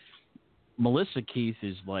 because Melissa Keith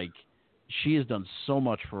is she has done so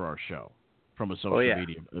much for our show from a social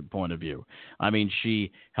media point of view. I mean,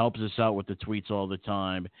 she helps us out with the tweets all the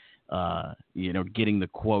time, getting the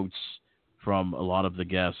quotes from a lot of the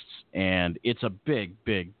guests, and it's a big,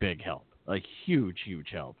 big, big help, huge, huge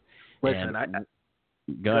help. Listen,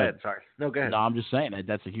 Go ahead. Sorry. No, go ahead. No, I'm just saying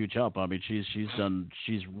that's a huge help. I mean,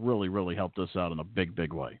 she's really, really helped us out in a big,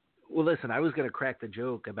 big way. Well, listen, I was going to crack the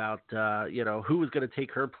joke about, who was going to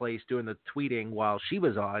take her place doing the tweeting while she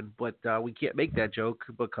was on, but we can't make that joke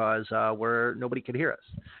because nobody can hear us.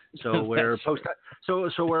 So we're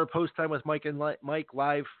we're Post Time with Mike and Mike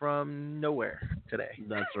live from nowhere today.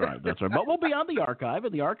 That's right. But we'll be on the archive,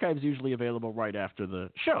 and the archive's usually available right after the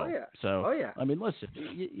show. Oh, yeah. So, I mean, listen,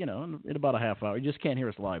 in about a half hour, you just can't hear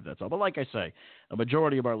us live, that's all. But like I say, a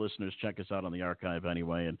majority of our listeners check us out on the archive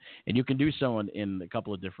anyway, and you can do so in a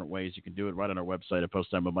couple of different ways. You can do it right on our website at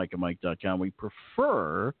posttimewithmikeandmike.com. We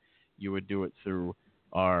prefer you would do it through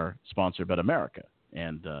our sponsor, BetAmerica,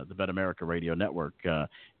 and the BetAmerica Radio Network.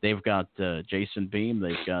 They've got Jason Beam.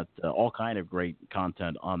 They've got all kind of great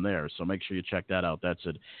content on there. So make sure you check that out. That's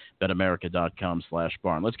at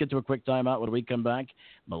betamerica.com/barn. Let's get to a quick timeout. When we come back,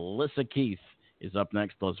 Melissa Keith is up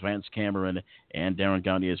next, plus Vance Cameron and Darin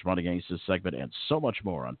Gagne is running against this segment, and so much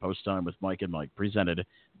more on Post Time with Mike and Mike, presented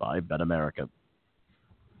by BetAmerica.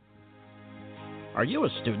 Are you a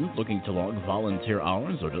student looking to log volunteer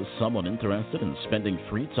hours, or just someone interested in spending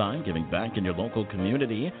free time giving back in your local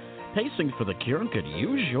community? Pacing for the Cure could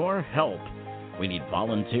use your help. We need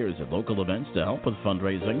volunteers at local events to help with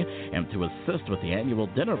fundraising and to assist with the annual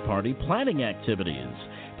dinner party planning activities.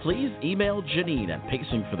 Please email Janine at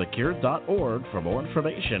pacingforthecure.org for more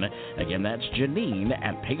information. Again, that's Janine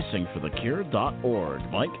at pacingforthecure.org.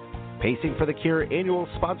 Mike? Pacing for the Cure annual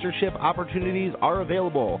sponsorship opportunities are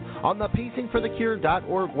available on the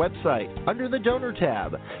pacingforthecure.org website under the Donor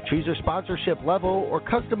tab. Choose your sponsorship level or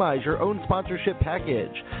customize your own sponsorship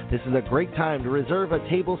package. This is a great time to reserve a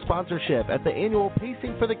table sponsorship at the annual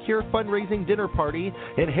Pacing for the Cure fundraising dinner party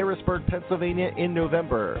in Harrisburg, Pennsylvania in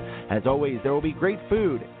November. As always, there will be great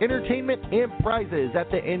food, entertainment, and prizes at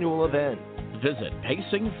the annual event. Visit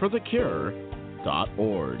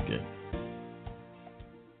pacingforthecure.org.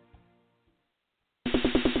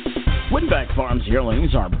 Winback Farms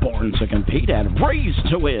yearlings are born to compete and raised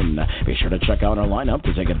to win. Be sure to check out our lineup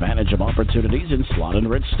to take advantage of opportunities in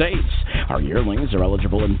slot-and-rich states. Our yearlings are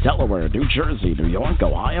eligible in Delaware, New Jersey, New York,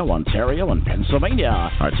 Ohio, Ontario, and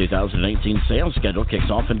Pennsylvania. Our 2018 sales schedule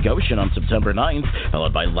kicks off in Goshen on September 9th,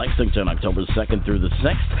 followed by Lexington October 2nd through the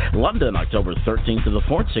 6th, London October 13th to the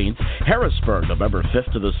 14th, Harrisburg November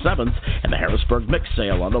 5th to the 7th, and the Harrisburg Mix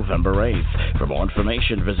Sale on November 8th. For more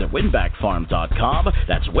information, visit winbackfarm.com.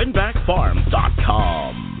 That's winbackfarm.com.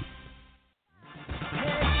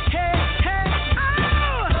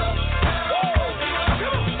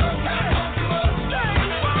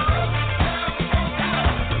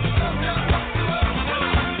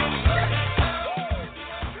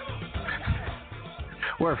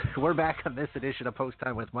 We're we're back on this edition of Post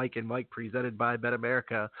Time with Mike and Mike, presented by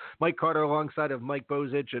BetAmerica. Mike Carter alongside of Mike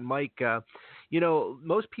Bozich. And Mike,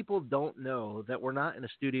 most people don't know that we're not in a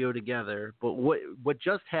studio together, but what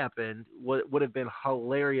just happened would have been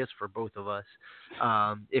hilarious for both of us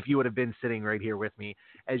if you would have been sitting right here with me.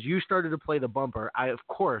 As you started to play the bumper, I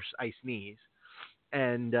sneezed.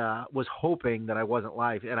 And was hoping that I wasn't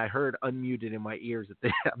live, and I heard unmuted in my ears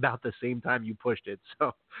at about the same time you pushed it.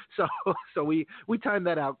 So we timed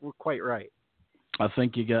that out quite right. I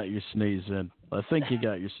think you got your sneeze in.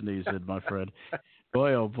 My friend.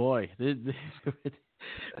 Boy, oh boy,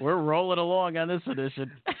 we're rolling along on this edition.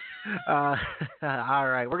 All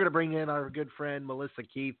right, we're going to bring in our good friend Melissa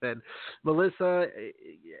Keith. And Melissa,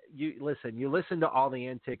 you listen to all the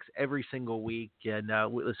antics every single week, and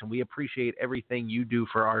we appreciate everything you do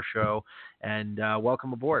for our show. And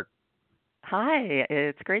welcome aboard. Hi,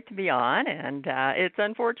 it's great to be on, and it's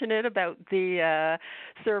unfortunate about the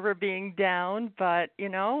server being down, but,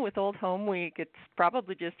 with Old Home Week, it's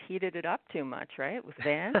probably just heated it up too much, right, with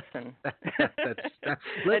Vance, and,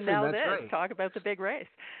 and now this, right. Talk about the big race.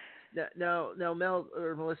 Now, Mel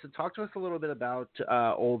or Melissa, talk to us a little bit about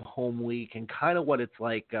Old Home Week and kind of what it's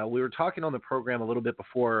like. We were talking on the program a little bit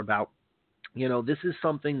before about, this is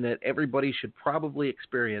something that everybody should probably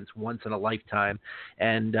experience once in a lifetime.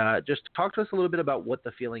 And just talk to us a little bit about what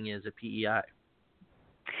the feeling is at PEI.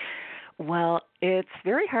 Well, it's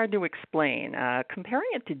very hard to explain. Comparing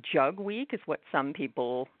it to Jug Week is what some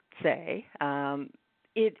people say.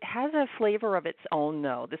 It has a flavor of its own,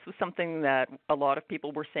 though. This was something that a lot of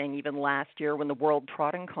people were saying even last year when the World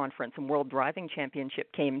Trotting Conference and World Driving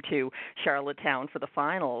Championship came to Charlottetown for the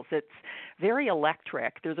finals. It's very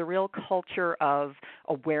electric. There's a real culture of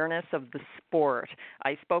awareness of the sport.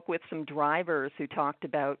 I spoke with some drivers who talked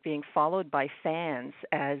about being followed by fans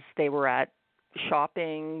as they were at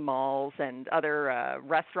shopping malls and other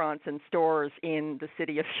restaurants and stores in the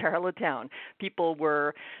city of Charlottetown. People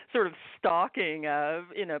were sort of stalking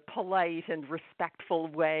in a polite and respectful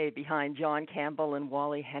way behind John Campbell and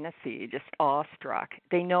Wally Hennessy, just awestruck.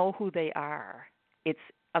 They know who they are. It's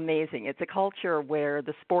amazing. It's a culture where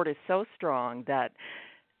the sport is so strong that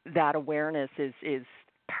awareness is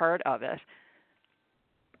part of it.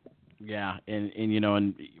 Yeah,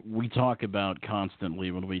 and we talk about constantly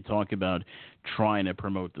when we talk about trying to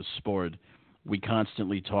promote the sport, we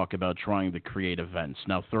constantly talk about trying to create events.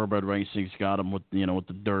 Now, thoroughbred racing's got them with with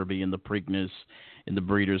the Derby and the Preakness and the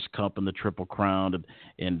Breeders' Cup and the Triple Crown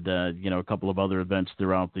and a couple of other events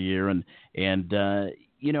throughout the year. And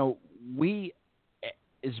we,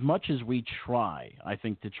 as much as we try, I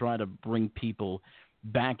think, to try to bring people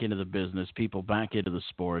back into the business, people back into the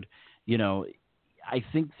sport, I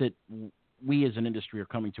think that we as an industry are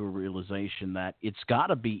coming to a realization that it's got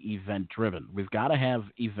to be event driven. We've got to have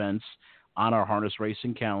events on our harness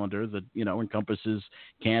racing calendar that, encompasses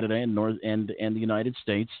Canada and the United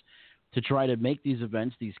States to try to make these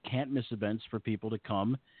events, these can't miss events for people to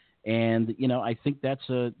come. And, I think that's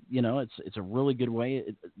it's a really good way.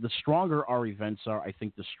 The stronger our events are, I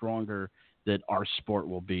think the stronger that our sport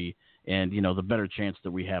will be and, the better chance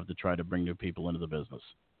that we have to try to bring new people into the business.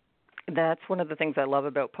 That's one of the things I love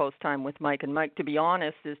about Post Time with Mike. And Mike, to be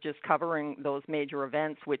honest, is just covering those major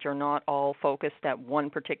events, which are not all focused at one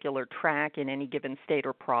particular track in any given state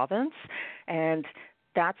or province. And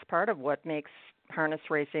that's part of what makes harness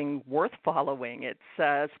racing worth following. It's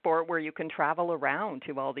a sport where you can travel around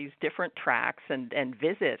to all these different tracks and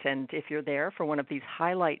visit. And if you're there for one of these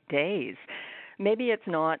highlight days, maybe it's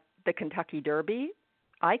not the Kentucky Derby.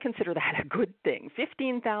 I consider that a good thing.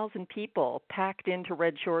 15,000 people packed into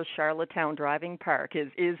Red Shore's Charlottetown Driving Park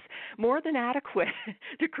is more than adequate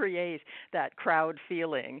to create that crowd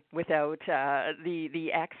feeling without the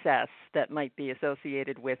excess that might be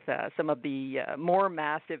associated with some of the more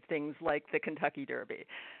massive things like the Kentucky Derby.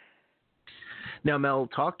 Now, Mel,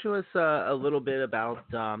 talk to us a little bit about,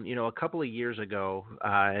 a couple of years ago,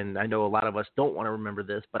 and I know a lot of us don't want to remember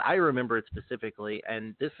this, but I remember it specifically,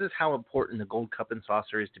 and this is how important the Gold Cup and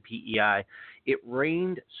Saucer is to PEI. It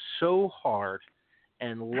rained so hard,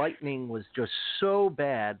 and lightning was just so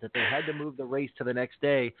bad that they had to move the race to the next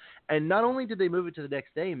day. And not only did they move it to the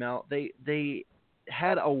next day, Mel, they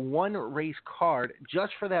had a one-race card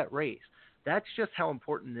just for that race. That's just how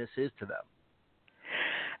important this is to them.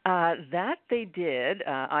 That they did.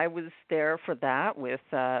 I was there for that with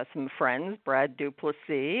some friends, Brad Duplessis,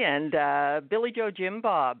 and Billy Joe Jim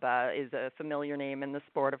Bob is a familiar name in the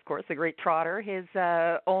sport, of course, a great trotter. His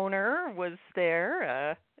owner was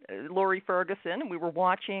there, Laurie Ferguson, and we were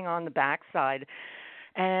watching on the backside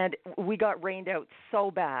And we got rained out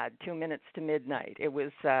so bad 2 minutes to midnight. It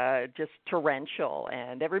was just torrential,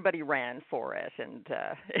 and everybody ran for it. And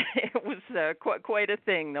it was quite a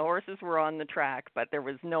thing. The horses were on the track, but there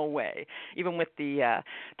was no way, even with the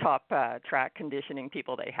top track conditioning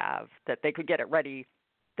people they have, that they could get it ready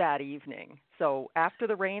that evening. So after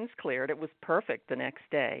the rains cleared, it was perfect the next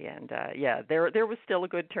day. And, there was still a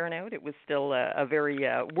good turnout. It was still a very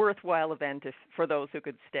worthwhile event for those who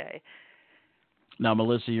could stay. Now,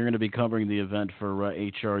 Melissa, you're going to be covering the event for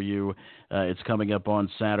HRU. It's coming up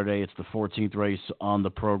on Saturday. It's the 14th race on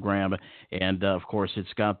the program. And, of course,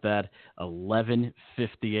 it's got that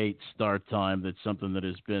 11:58 start time. That's something that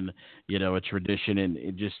has been, a tradition. And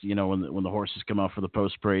it just, when the horses come out for the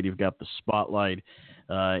post parade, you've got the spotlight.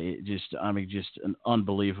 Just an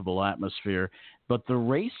unbelievable atmosphere. But the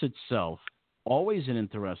race itself, always an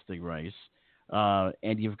interesting race.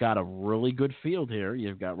 And you've got a really good field here.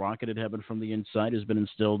 You've got Rocketed Heaven from the inside, who's been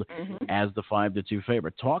instilled as the 5-2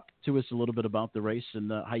 favorite. Talk to us a little bit about the race and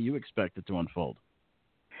how you expect it to unfold.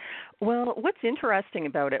 Well, what's interesting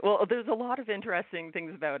about it? Well, there's a lot of interesting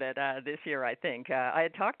things about it this year, I think. I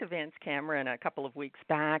had talked to Vance Cameron a couple of weeks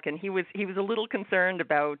back, and he was a little concerned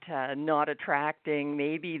about not attracting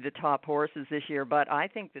maybe the top horses this year, but I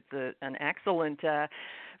think that's an excellent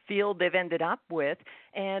field they've ended up with,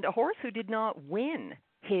 and a horse who did not win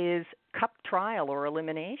his Cup trial or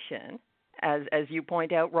elimination, as you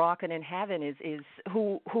point out, Rockin' in Heaven is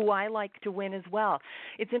who I like to win as well.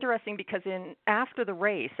 It's interesting because after the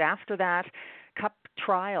race, after that Cup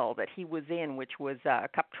trial that he was in, which was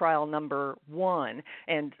Cup trial number 1,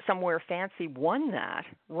 and Somewhere Fancy won that,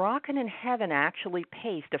 Rockin' in Heaven actually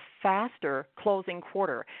paced a faster closing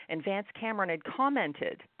quarter, and Vance Cameron had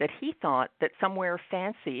commented that he thought that Somewhere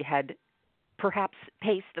Fancy had perhaps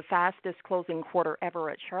paced the fastest closing quarter ever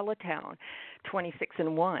at Charlottetown,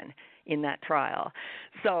 26-1 in that trial.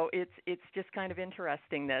 So it's just kind of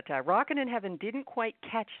interesting that Rockin' in Heaven didn't quite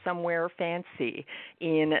catch Somewhere Fancy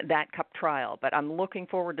in that Cup trial, but I'm looking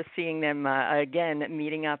forward to seeing them again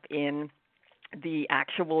meeting up in the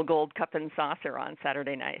actual Gold Cup and Saucer on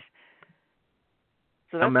Saturday night.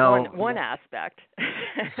 So that's one aspect.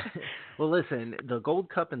 Well, listen, the Gold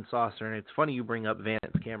Cup and Saucer, and it's funny you bring up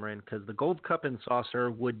Vance Cameron, because the Gold Cup and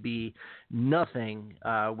Saucer would be nothing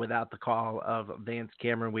without the call of Vance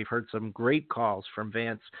Cameron. We've heard some great calls from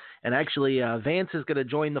Vance, and actually Vance is going to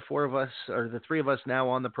join the the three of us now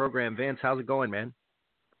on the program. Vance, how's it going, man?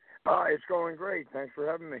 It's going great. Thanks for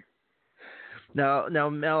having me. Now,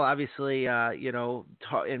 Mel, obviously, and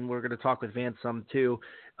we're going to talk with Vance some too.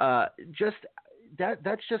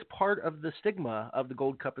 That's just part of the stigma of the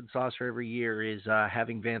Gold Cup and Saucer every year is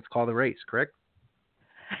having Vance call the race, correct?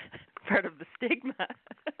 Part of the stigma.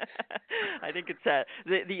 I think it's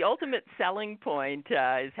the ultimate selling point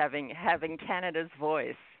is having Canada's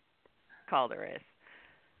voice call the race.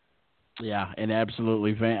 Yeah, and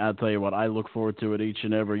absolutely, Vance. I'll tell you what, I look forward to it each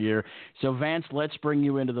and every year. So, Vance, let's bring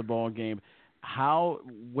you into the ball game.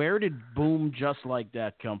 Where did Boom Just Like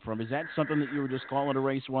That come from? Is that something that you were just calling a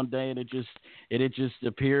race one day and it just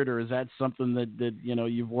appeared, or is that something that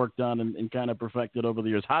you've worked on and kind of perfected over the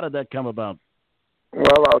years? How did that come about?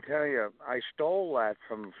 Well, I'll tell you, I stole that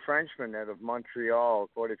from a Frenchman out of Montreal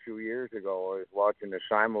quite a few years ago. I was watching the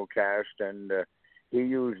simulcast, and he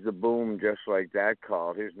used the Boom Just Like That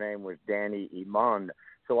call. His name was Danny Imond.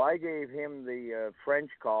 So I gave him the French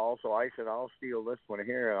call, so I said, I'll steal this one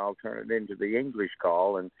here and I'll turn it into the English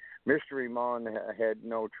call. And Mr. Imond had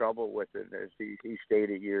no trouble with it, as he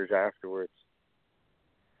stated years afterwards.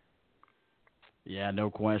 Yeah, no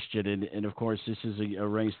question. And of course, this is a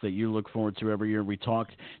race that you look forward to every year. We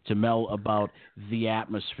talked to Mel about the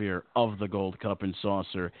atmosphere of the Gold Cup and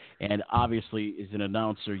Saucer. And obviously, as an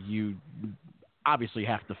announcer, you obviously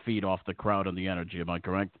have to feed off the crowd and the energy. Am I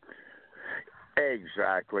correct?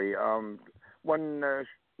 Exactly. When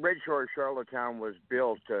Red Shore Charlottetown was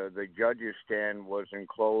built, the judges' stand was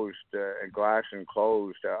enclosed, glass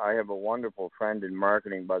enclosed. I have a wonderful friend in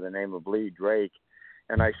marketing by the name of Lee Drake.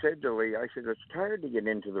 And I said to Lee, it's hard to get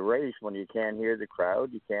into the race when you can't hear the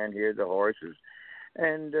crowd, you can't hear the horses.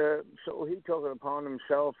 And so he took it upon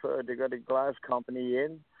himself to get a glass company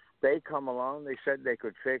in. They come along. They said they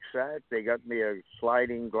could fix that. They got me a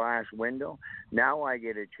sliding glass window. Now I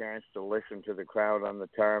get a chance to listen to the crowd on the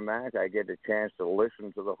tarmac. I get a chance to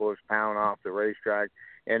listen to the horse pound off the racetrack,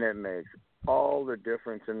 and it makes all the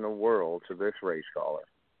difference in the world to this race caller.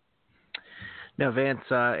 Now, Vance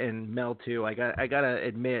and Mel too. I gotta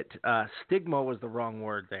admit, stigma was the wrong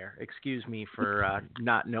word there. Excuse me for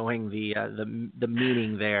not knowing the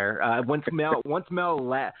meaning there. Once Mel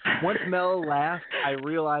laughed, I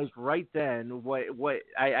realized right then what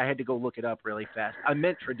I had to go look it up really fast. I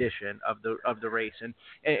meant tradition of the race,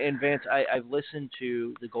 and Vance, I've listened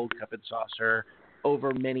to the Gold Cup and Saucer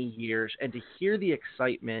over many years, and to hear the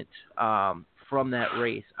excitement from that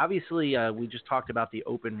race. Obviously, we just talked about the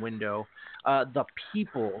open window. The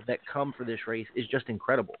people that come for this race is just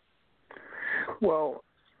incredible. Well,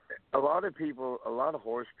 a lot of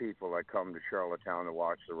horse people that come to Charlottetown to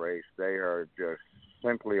watch the race, they are just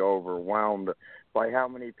simply overwhelmed by how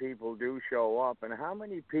many people do show up and how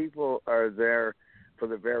many people are there for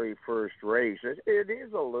the very first race. It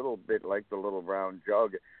is a little bit like the Little Brown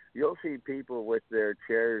Jug. You'll see people with their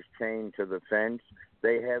chairs chained to the fence.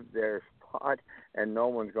 They have their spot, and no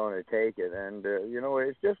one's going to take it. And,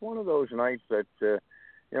 it's just one of those nights that,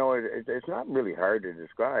 it's not really hard to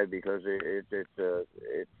describe because it's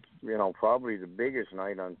probably the biggest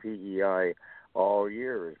night on PEI all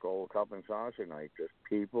year is Gold Cup and Saucer night. Just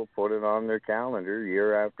people put it on their calendar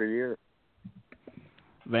year after year.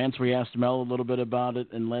 Vance, we asked Mel a little bit about it,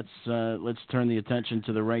 and let's turn the attention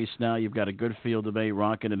to the race now. You've got a good field of 8.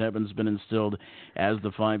 Rocket and Heaven's been instilled as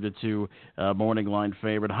the 5-2 morning line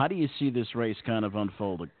favorite. How do you see this race kind of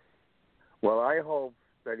unfolding? Well, I hope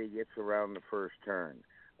that he gets around the first turn.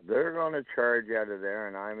 They're going to charge out of there,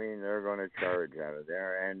 and I mean they're going to charge out of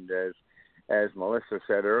there. And as Melissa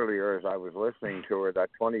said earlier, as I was listening to her,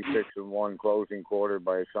 that 26-1 closing quarter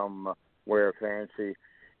by Somewhere Fancy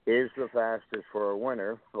is the fastest for a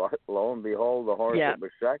winner. Lo and behold, the horse that was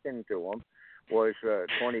second to him was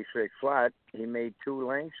 26 flat. He made 2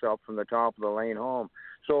 lengths up from the top of the lane home.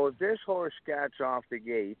 So if this horse scats off the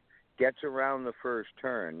gate, gets around the first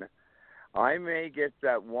turn, I may get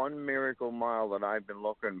that one miracle mile that I've been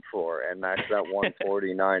looking for, and that's that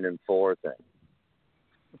 149-4 thing.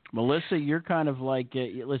 Melissa, you're kind of like,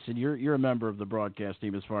 listen, you're a member of the broadcast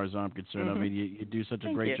team as far as I'm concerned. Mm-hmm. I mean, you do such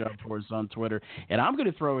a great job for us on Twitter. And I'm going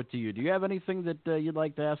to throw it to you. Do you have anything that you'd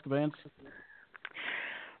like to ask Vance?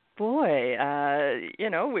 Boy,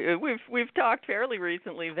 we've talked fairly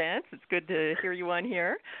recently, Vance. It's good to hear you on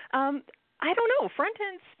here. I don't know,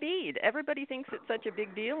 front-end speed. Everybody thinks it's such a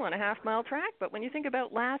big deal on a half-mile track, but when you think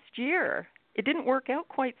about last year, it didn't work out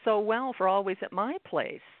quite so well for Always at My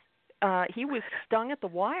Place. He was stung at the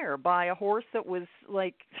wire by a horse that was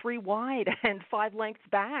like 3 wide and 5 lengths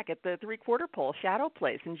back at the 3/4 pole, Shadow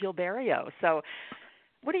Place in Gilberto. So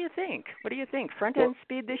what do you think? Front-end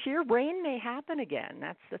speed this year? Rain may happen again.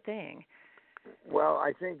 That's the thing. Well,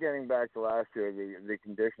 I think getting back to last year, the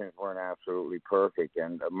conditions weren't absolutely perfect,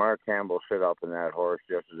 and Mark Campbell set up in that horse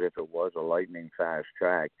just as if it was a lightning-fast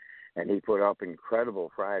track, and he put up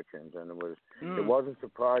incredible fractions, and it wasn't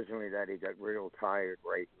surprisingly that he got real tired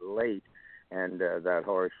right late, and that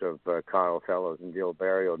horse of Kyle Fellows and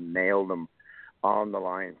Gilberto nailed him on the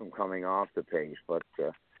line from coming off the pace. But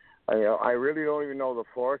I really don't even know the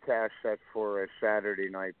forecast set for Saturday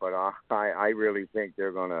night, but I really think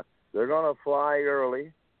they're gonna fly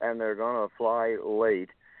early and they're gonna fly late,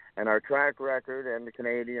 and our track record and the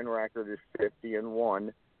Canadian record is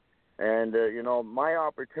 50-1. And, my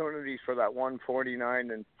opportunities for that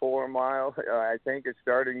 149-4 mile, I think it's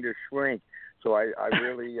starting to shrink. So I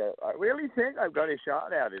really think I've got a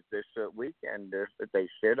shot at it this weekend if they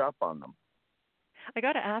sit up on them. I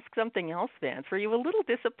got to ask something else, Vance. Were you a little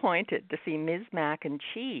disappointed to see Ms. Mac and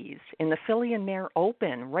Cheese in the Filly and Mare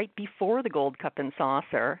Open right before the Gold Cup and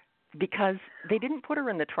Saucer? Because they didn't put her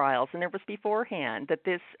in the trials, and there was beforehand that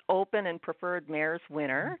this Open and Preferred Mares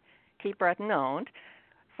winner, Kate Breton owned,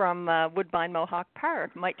 from Woodbine Mohawk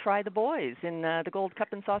Park, might try the boys in the Gold Cup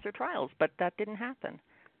and Saucer trials, but that didn't happen.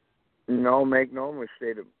 No, make no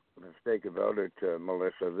mistake about it,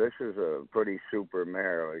 Melissa. This is a pretty super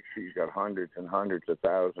mare. Like, she's got hundreds and hundreds of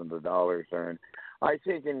thousands of dollars earned. I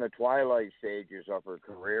think in the twilight stages of her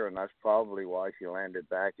career, and that's probably why she landed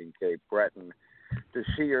back in Cape Breton. To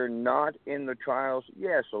see her not in the trials,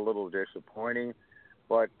 yes, a little disappointing.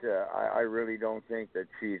 But I really don't think that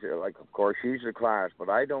she's, of course, she's a class, but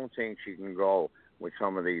I don't think she can go with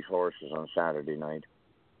some of these horses on Saturday night.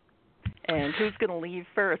 And who's going to leave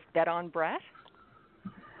first? Bet on Brett?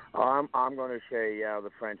 I'm going to say, the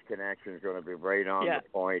French Connection is going to be right on the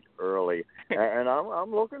point early. And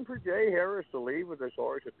I'm looking for Jay Harris to lead with this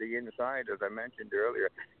horse at the inside, as I mentioned earlier.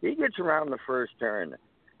 He gets around the first turn.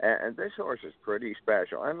 And this horse is pretty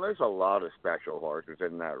special. And there's a lot of special horses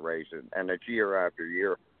in that race. And it's year after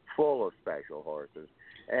year full of special horses.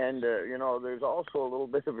 And, there's also a little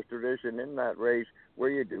bit of a tradition in that race where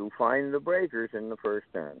you do find the breakers in the first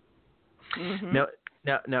turn. Mm-hmm.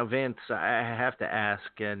 Now, Vance, I have to ask,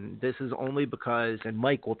 and this is only because, and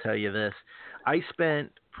Mike will tell you this, I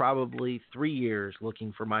spent probably 3 years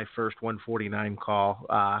looking for my first 149 call.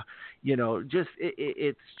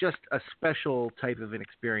 It's just a special type of an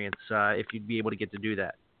experience if you'd be able to get to do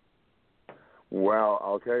that. Well,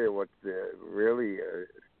 I'll tell you what really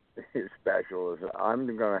is special is I'm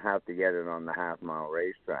going to have to get it on the half-mile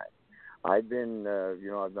racetrack. I've been,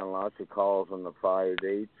 I've done lots of calls on the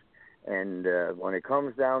 5/8, and when it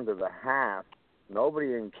comes down to the half,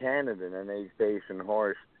 nobody in Canada in an age-pacing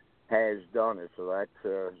horse has done it. So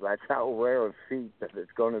that's how rare a feat that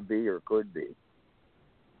it's going to be or could be.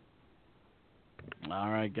 All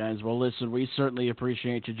right, guys. Well, listen, we certainly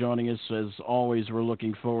appreciate you joining us. As always, we're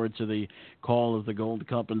looking forward to the call of the Gold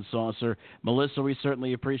Cup and Saucer. Melissa, we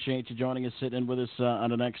certainly appreciate you joining us, sitting in with us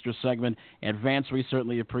on an extra segment. And Vance, we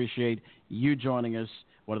certainly appreciate you joining us,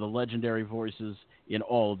 one of the legendary voices in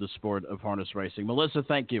all of the sport of harness racing. Melissa,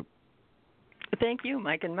 thank you. Thank you,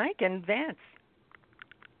 Mike and Vance.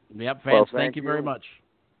 Yep, Vance, thank you very much.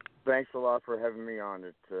 Thanks a lot for having me on.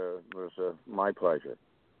 It was my pleasure.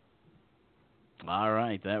 All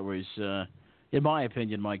right, that was, in my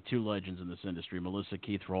opinion, Mike, two legends in this industry. Melissa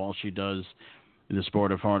Keith, for all she does in the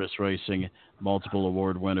sport of harness racing, multiple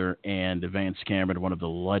award winner, and Vance Cameron, one of the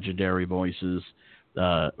legendary voices,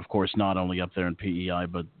 of course, not only up there in PEI,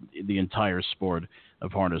 but the entire sport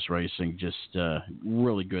of harness racing. Just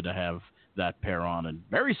really good to have that pair on, and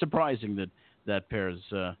very surprising that pair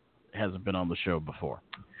hasn't been on the show before.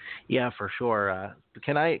 Yeah, for sure.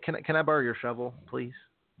 Can I borrow your shovel, please?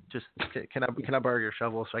 Just can I borrow your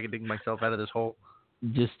shovel so I can dig myself out of this hole?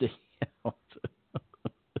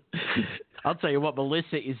 I'll tell you what,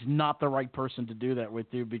 Melissa is not the right person to do that with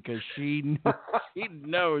you because she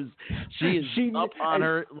knows she is up on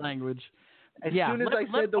her language. As soon as I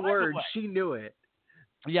said the word, she knew it.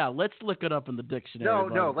 Yeah, let's look it up in the dictionary.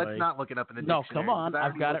 No, let's not look it up in the dictionary. No, come on,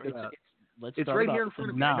 I've got it. It's right here in front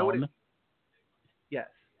of me. I know what it is. Yes.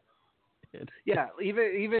 Yeah,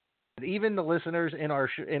 even the listeners in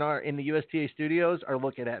the USTA studios are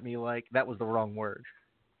looking at me like that was the wrong word.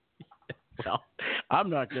 Well, I'm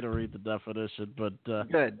not going to read the definition, but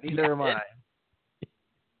good. Neither am I.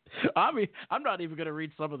 I mean, I'm not even going to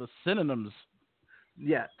read some of the synonyms.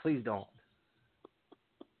 Yeah, please don't.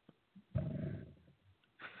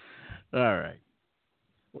 All right.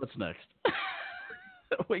 What's next?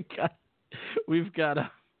 We've got a.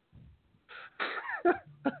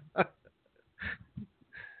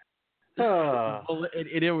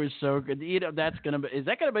 It was so good. Is that gonna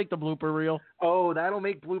make the blooper reel? Oh, that'll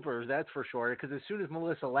make bloopers. That's for sure. Because as soon as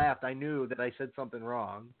Melissa laughed, I knew that I said something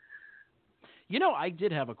wrong. I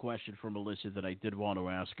did have a question for Melissa that I did want to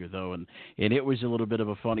ask her though, and it was a little bit of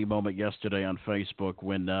a funny moment yesterday on Facebook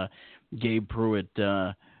when Gabe Pruitt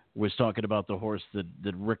was talking about the horse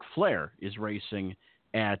that Ric Flair is racing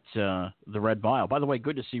at the Red Mile. By the way,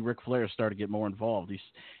 good to see Ric Flair start to get more involved.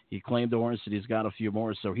 He claimed the horse and he's got a few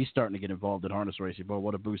more, so he's starting to get involved in harness racing. Boy,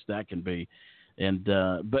 what a boost that can be. And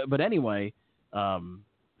but anyway,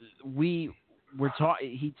 we were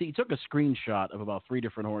he took a screenshot of about 3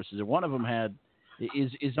 different horses, and one of them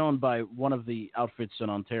is owned by one of the outfits in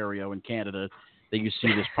Ontario and Canada that you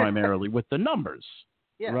see this primarily with the numbers,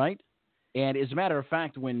 right? And as a matter of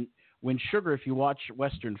fact, when Sugar, if you watch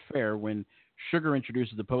Western Fair, when Sugar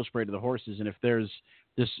introduces the post parade to the horses, and if there's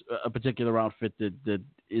a particular outfit that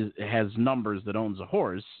has numbers that owns a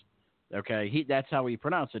horse, okay, that's how he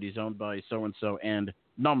pronounced it. He's owned by so and so and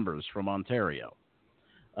numbers from Ontario,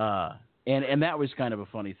 and that was kind of a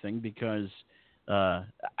funny thing because,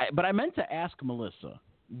 but I meant to ask Melissa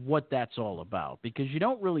what that's all about because you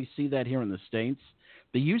don't really see that here in the States,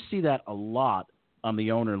 but you see that a lot on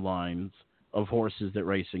the owner lines of horses that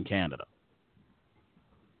race in Canada.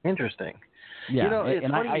 Interesting. Yeah, it's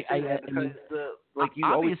and funny because you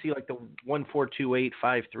always see like the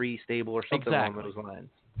 1-4-2-8-5-3 stable or something along those lines.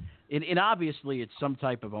 And obviously it's some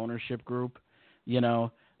type of ownership group,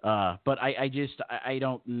 but I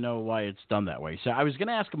don't know why it's done that way. So I was going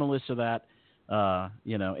to ask Melissa that,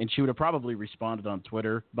 and she would have probably responded on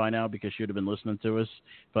Twitter by now because she would have been listening to us,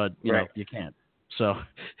 but you know, you can't. So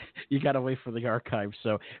you got to wait for the archive.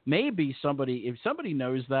 So maybe if somebody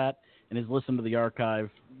knows that and is listening to the archive,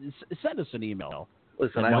 send us an email.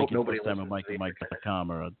 Listen, I hope nobody listens to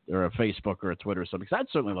Mike.com or a Facebook or a Twitter or something. Because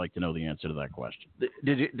I'd certainly like to know the answer to that question.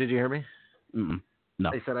 Did you hear me? Mm-mm. No.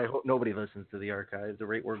 I said I hope nobody listens to the archive. The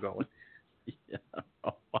rate we're going. Yeah.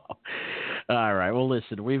 Oh, wow. All right. Well,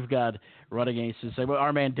 listen, we've got Running Aces. Well,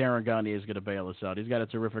 our man Darin Gagne is going to bail us out. He's got a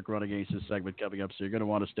terrific Running Aces segment coming up, so you're going to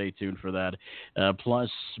want to stay tuned for that. Plus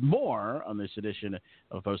more on this edition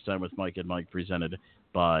of Post Time with Mike and Mike, presented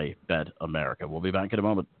by BetAmerica. We'll be back in a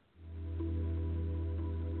moment.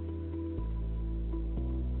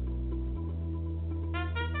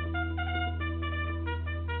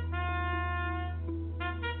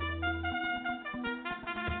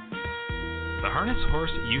 The Harness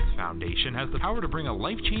Horse Youth Foundation has the power to bring a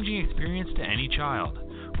life-changing experience to any child.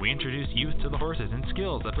 We introduce youth to the horses and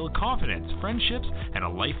skills that build confidence, friendships, and a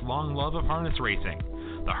lifelong love of harness racing.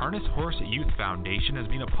 The Harness Horse Youth Foundation has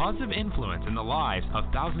been a positive influence in the lives of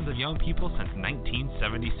thousands of young people since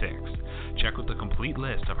 1976. Check out the complete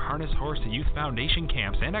list of Harness Horse Youth Foundation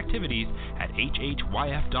camps and activities at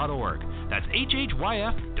hhyf.org. That's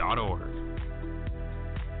hhyf.org.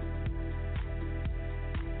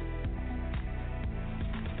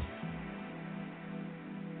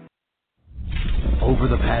 Over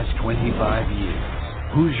the past 25 years,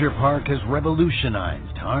 Hoosier Park has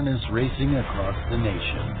revolutionized harness racing across the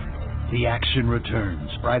nation. The action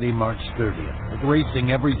returns Friday, March 30th, with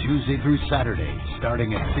racing every Tuesday through Saturday,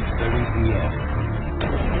 starting at 6:30 p.m.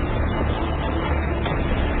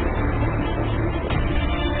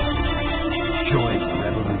 Join the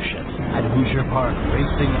revolution at Hoosier Park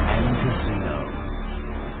Racing and Casino.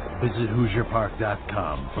 Visit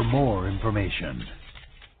HoosierPark.com for more information.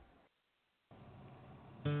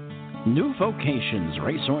 New Vocations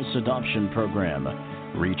Racehorse Adoption Program.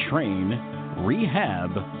 Retrain, rehab,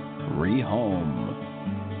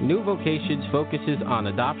 rehome. New Vocations focuses on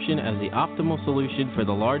adoption as the optimal solution for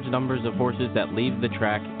the large numbers of horses that leave the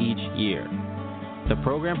track each year. The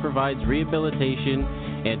program provides rehabilitation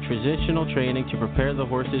and transitional training to prepare the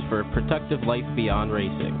horses for a productive life beyond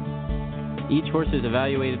racing. Each horse is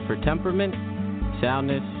evaluated for temperament,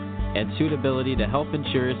 soundness, and suitability to help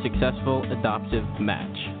ensure a successful adoptive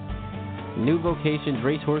match. New Vocations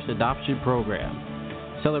Racehorse Adoption Program,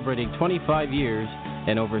 celebrating 25 years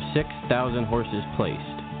and over 6,000 horses placed.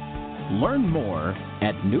 Learn more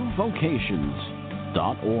at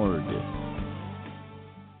newvocations.org.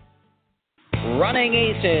 Running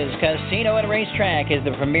Aces Casino and Racetrack is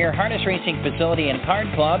the premier harness racing facility and card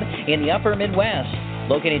club in the upper Midwest.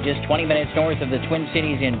 Located just 20 minutes north of the Twin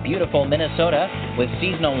Cities in beautiful Minnesota, with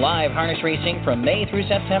seasonal live harness racing from May through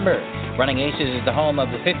September. Running Aces is the home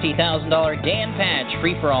of the $50,000 Dan Patch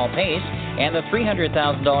Free-for-All Pace and the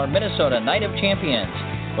 $300,000 Minnesota Night of Champions.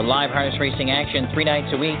 With live harness racing action 3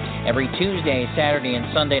 nights a week, every Tuesday, Saturday,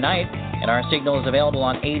 and Sunday night, and our signal is available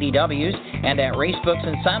on ADWs and at racebooks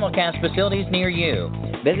and simulcast facilities near you.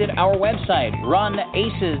 Visit our website,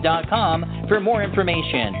 runaces.com, for more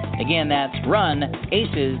information. Again, that's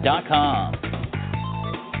runaces.com.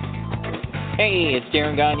 Hey, it's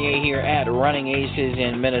Darin Gagne here at Running Aces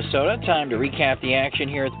in Minnesota. Time to recap the action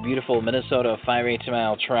here at the beautiful Minnesota 5/8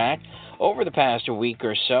 mile track over the past week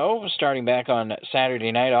or so, starting back on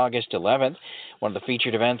Saturday night, August 11th. One of the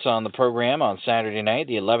featured events on the program on Saturday night,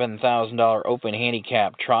 the $11,000 Open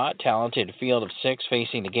Handicap Trot. Talented field of 6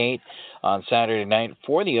 facing the gate on Saturday night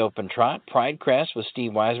for the Open Trot. Pride Crest with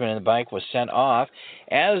Steve Wiseman in the bike was sent off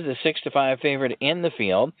as the 6-5 favorite in the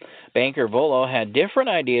field. Banker Volo had different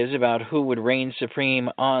ideas about who would reign supreme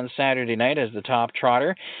on Saturday night as the top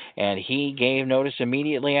trotter, and he gave notice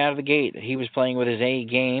immediately out of the gate. He was playing with his A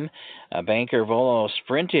game. Banker Volo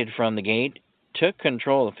sprinted from the gate, took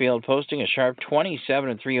control of the field, posting a sharp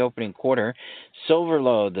 27-3 opening quarter.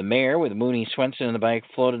 Silverlode, the mare with Mooney Swenson in the bike,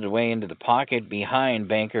 floated away into the pocket behind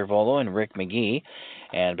Banker Volo and Rick McGee.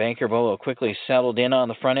 And Banker Volo quickly settled in on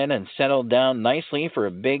the front end and settled down nicely for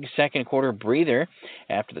a big second quarter breather.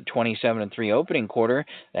 After the 27-3 opening quarter,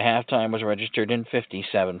 the halftime was registered in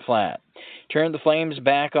 57 flat. Turned the flames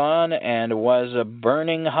back on and was a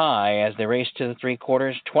burning high as they raced to the 3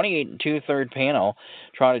 quarters. 28 2 third panel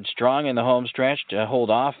trotted strong in the home stretch to hold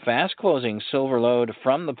off fast-closing Silverlode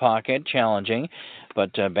from the pocket, challenging.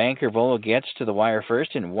 But Banker Volo gets to the wire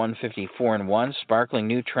first in 154-1, sparkling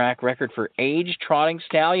new track record for age trotting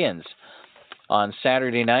stallions. On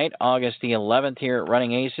Saturday night, August the 11th, here at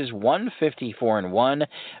Running Aces, 154-1.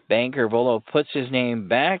 Banker Volo puts his name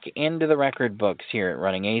back into the record books here at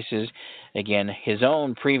Running Aces. Again, his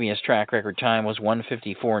own previous track record time was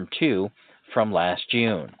 154-2 from last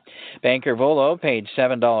June. Banker Volo paid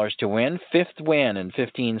 $7 to win, 5th win in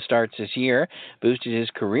 15 starts this year, boosted his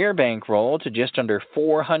career bankroll to just under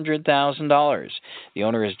 $400,000. The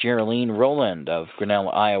owner is Geraldine Rowland of Grinnell,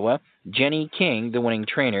 Iowa, Jenny King, the winning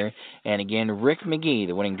trainer, and again Rick McGee,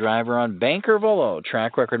 the winning driver on Banker Volo,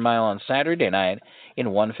 track record mile on Saturday night in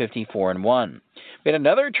 154-1. We had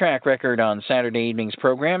another track record on Saturday evening's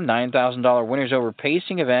program, $9,000 winners over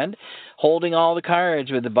pacing event, holding all the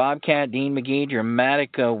cards with the Bobcat Dean McGee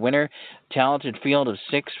dramatic winner. Talented field of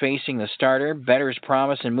 6 facing the starter. Better's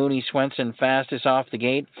Promise and Mooney Swenson fastest off the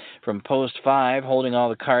gate from post 5, holding all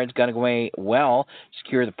the cards, got away well,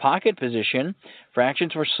 secure the pocket position.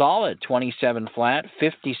 Fractions were solid, 27 flat,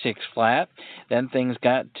 56 flat. Then things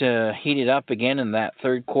got heated up again in that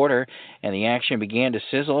third quarter, and the action began to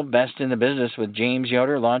sizzle. Best in the business with James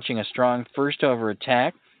Yoder launching a strong first over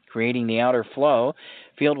attack, creating the outer flow.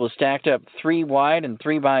 Field was stacked up 3 wide and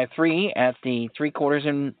 3 by 3 at the 3/4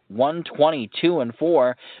 in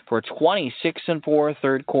 122-4 for 26-4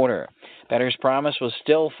 third quarter. Better's Promise was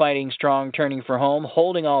still fighting strong, turning for home,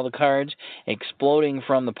 holding all the cards, exploding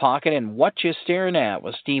from the pocket, and What You Staring At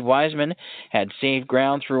was Steve Wiseman, had saved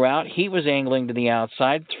ground throughout. He was angling to the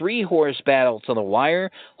outside, 3-horse battle to the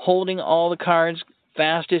wire, holding all the cards,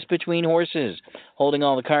 fastest between horses. Holding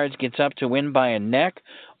all the cards gets up to win by a neck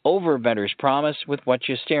over Better's Promise with What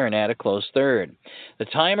You Staring At a close third. The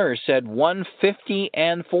timer said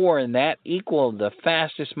 150-4, and that equaled the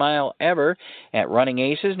fastest mile ever at Running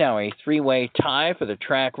Aces. Now a 3-way tie for the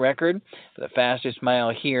track record for the fastest mile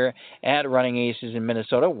here at Running Aces in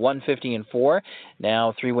Minnesota, 150-4.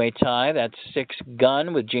 Now 3-way tie, that's 6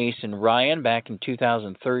 Gun with Jason Ryan back in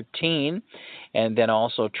 2013. And then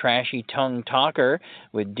also Trashy Tongue Talker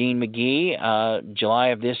with Dean McGee, July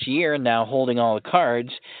of this year, now holding all the cards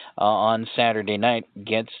on Saturday night,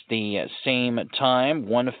 gets the same time,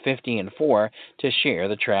 150-4, to share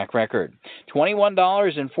the track record.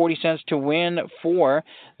 $21.40 to win for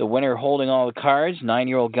the winner holding all the cards,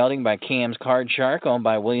 9-year-old gelding by Cam's Card Shark, owned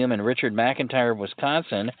by William and Richard McIntyre of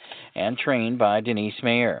Wisconsin, and trained by Denise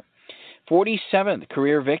Mayer. 47th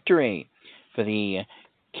career victory for the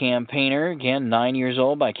Campaigner, again 9 years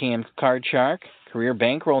old, by Cam's Card Shark. Career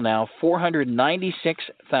bankroll now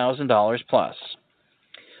 $496,000 plus.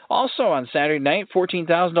 Also on Saturday night,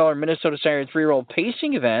 $14,000 Minnesota Sired 3-year-old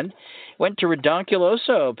pacing event went to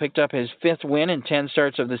Redonculoso, picked up his 5th win in 10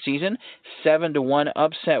 starts of the season, 7-1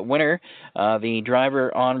 upset winner. The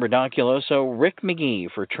driver on Redonculoso, Rick McGee,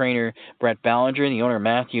 for trainer Brett Ballinger, the owner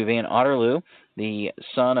Matthew Van Otterloo. The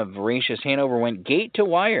son of Voracious Hanover went gate to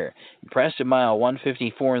wire. Impressive mile,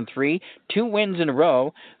 154-3, 2 wins in a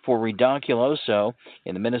row for Redonculoso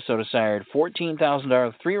in the Minnesota Sired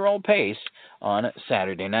 $14,000 3-year-old pace on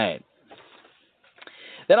Saturday night.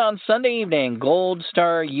 Then on Sunday evening, Gold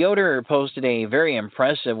Star Yoder posted a very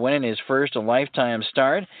impressive win in his first lifetime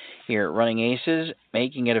start here at Running Aces,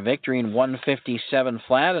 making it a victory in 157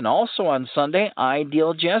 flat. And also on Sunday,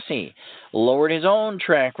 Ideal Jesse lowered his own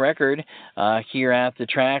track record here at the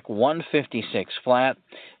track, 156 flat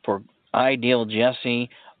for Ideal Jesse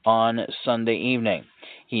on Sunday evening.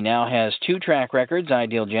 He now has 2 track records,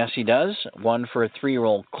 Ideal Jesse does, one for a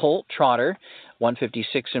 3-year-old colt trotter,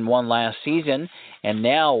 156-1 last season, and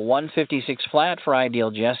now 156 flat for Ideal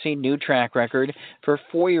Jesse, new track record for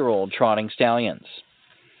 4-year-old trotting stallions.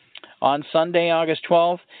 On Sunday, August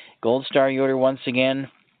 12th, Gold Star Yoder once again,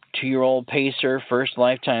 2-year-old pacer, first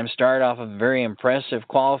lifetime start off of a very impressive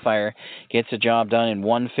qualifier, gets the job done in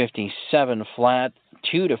 157 flat,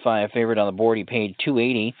 2-5 favorite on the board. He paid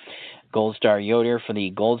 $280. Gold Star Yoder for the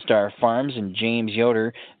Gold Star Farms, and James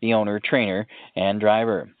Yoder, the owner, trainer, and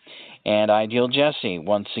driver. And Ideal Jesse,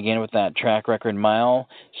 once again with that track record mile,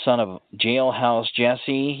 son of Jailhouse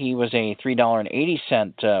Jesse. He was a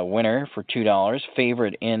 $3.80 winner for $2,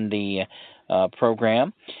 favorite in the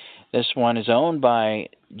program. This one is owned by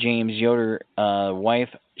James Yoder, wife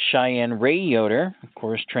Cheyenne Ray Yoder, of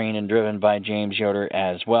course trained and driven by James Yoder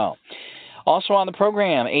as well. Also on the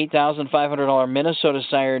program, $8,500 Minnesota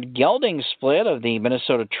Sired gelding split of the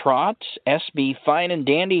Minnesota Trot. SB Fine and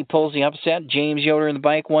Dandy pulls the upset. James Yoder in the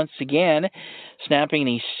bike once again, snapping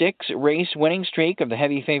the 6-race winning streak of the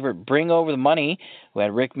heavy favorite Bring Over the Money, who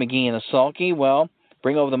had Rick McGee in the sulky. Well,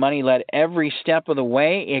 Bring Over the Money led every step of the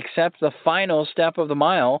way except the final step of the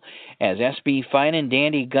mile, as SB Fine and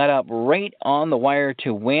Dandy got up right on the wire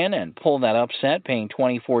to win and pull that upset, paying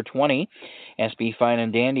 $24.20. SB Fine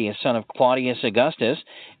and Dandy, a son of Claudius Augustus,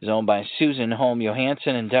 is owned by Susan Holm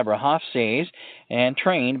Johansson and Deborah Hofsays, and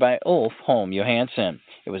trained by Ulf Holm Johansson.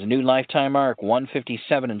 It was a new lifetime mark,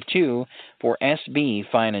 157-2 for SB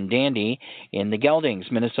Fine and Dandy in the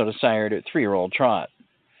Geldings Minnesota Sired 3-year-old trot.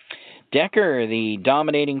 Decker, the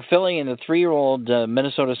dominating filly in the 3-year-old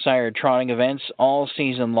Minnesota Sire trotting events all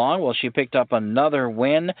season long. Well, she picked up another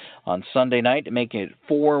win on Sunday night to make it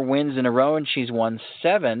 4 wins in a row, and she's won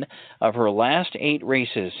 7 of her last 8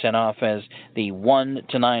 races, sent off as the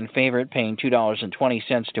 1-9 favorite, paying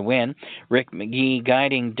 $2.20 to win. Rick McGee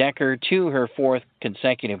guiding Decker to her 4th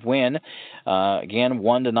consecutive win. Again,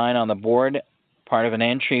 1-9 on the board. Part of an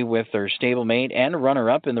entry with her stablemate and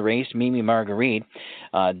runner-up in the race, Mimi Marguerite.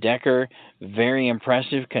 Decker, very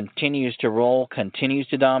impressive, continues to roll, continues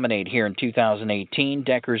to dominate here in 2018.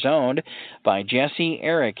 Decker's owned by Jesse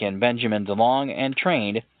Eric and Benjamin DeLong and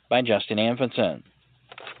trained by Justin Amundsen.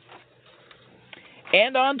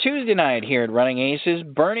 And on Tuesday night here at Running Aces,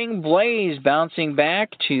 Burning Blaze bouncing back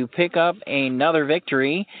to pick up another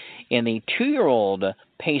victory in the 2-year-old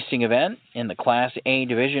pacing event in the Class A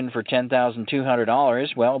division for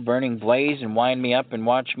 $10,200. Well, Burning Blaze and Wind Me Up and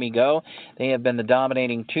Watch Me Go, they have been the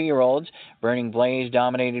dominating 2-year-olds. Burning Blaze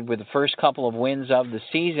dominated with the first couple of wins of the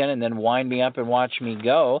season, and then Wind Me Up and Watch Me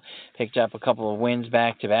Go picked up a couple of wins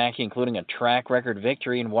back-to-back, including a track record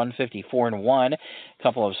victory in 154-1 a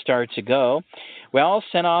couple of starts ago. Well,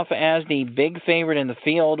 sent off as the big favorite in the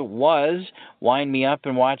field was Wind Me Up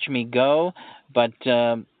and Watch Me Go, but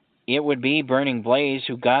it would be Burning Blaze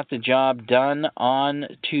who got the job done on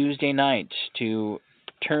Tuesday night to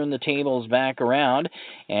turn the tables back around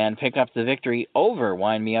and pick up the victory over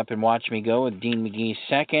Wind Me Up and Watch Me Go with Dean McGee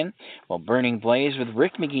second. Well, Burning Blaze with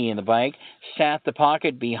Rick McGee in the bike sat the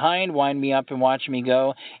pocket behind Wind Me Up and Watch Me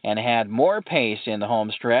Go and had more pace in the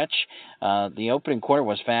home stretch. The opening quarter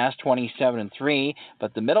was fast, 27-3,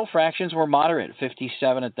 but the middle fractions were moderate,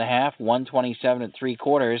 57 at the half, 127 at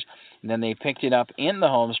 3/4. And then they picked it up in the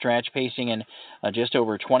home stretch, pacing in just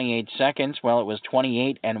over 28 seconds. Well, it was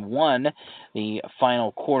 28-1, the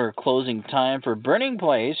final quarter closing time for Burning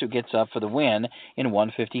Blaze, who gets up for the win in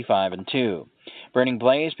 155-2. Burning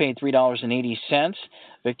Blaze paid $3.80.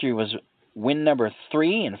 Victory was win number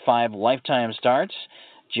 3 in 5 lifetime starts.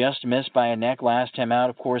 Just missed by a neck last time out.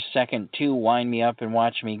 Of course, second to Wind Me Up and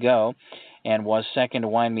Watch Me Go, and was second to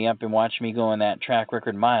Wind Me Up and Watch Me Go in that track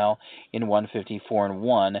record mile in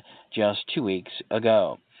 154-1 just 2 weeks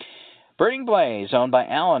ago. Burning Blaze, owned by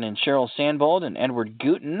Alan and Cheryl Sandbold and Edward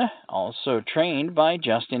Gooten, also trained by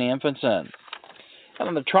Justin Amundsen. And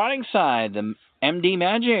on the trotting side, the MD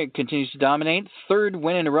Magic continues to dominate. 3rd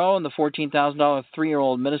win in a row in the $14,000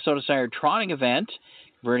 3-year-old Minnesota Sire trotting event,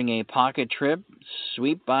 converting a pocket trip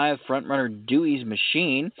sweep by frontrunner Dewey's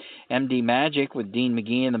Machine. MD Magic with Dean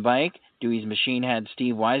McGee in the bike. Dewey's Machine had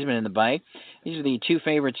Steve Wiseman in the bike. These are the 2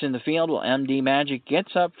 favorites in the field. Well, MD Magic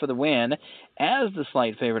gets up for the win as the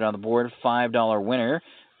slight favorite on the board, $5 winner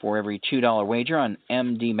for every $2 wager on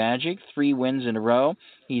MD Magic. 3 wins in a row.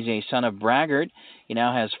 He's a son of Braggart. He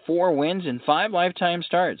now has 4 wins in 5 lifetime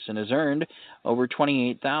starts and has earned over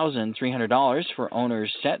 $28,300 for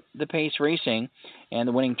owners Set the Pace Racing and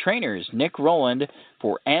the winning trainers, Nick Rowland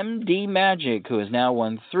for MD Magic, who has now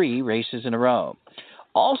won 3 races in a row.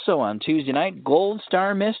 Also on Tuesday night, Gold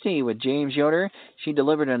Star Misty with James Yoder. She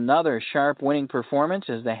delivered another sharp winning performance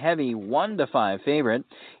as the heavy 1-5 favorite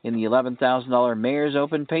in the $11,000 Mayor's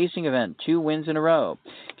Open pacing event. 2 wins in a row.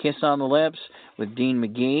 Kiss on the Lips with Dean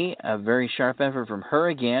McGee. A very sharp effort from her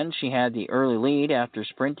again. She had the early lead after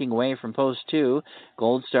sprinting away from post 2.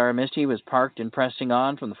 Gold Star Misty was parked and pressing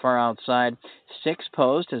on from the far outside 6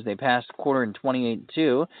 post as they passed the quarter in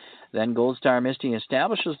 28-2. Then Gold Star Misty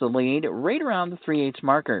establishes the lead right around the 3/8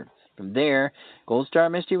 marker. From there, Gold Star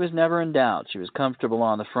Misty was never in doubt. She was comfortable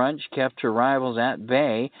on the front. She kept her rivals at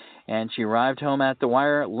bay, and she arrived home at the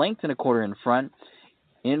wire, length and a quarter in front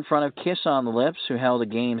of Kiss on the Lips, who held a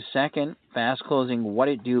game second. Fast closing What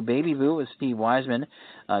It Do Baby Boo with Steve Wiseman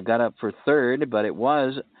got up for 3rd, but it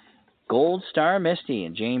was Gold Star Misty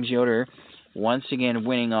and James Yoder once again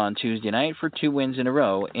winning on Tuesday night for 2 wins in a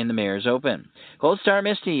row in the Mayor's Open. Gold Star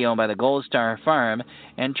Misty, owned by the Gold Star Farm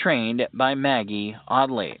and trained by Maggie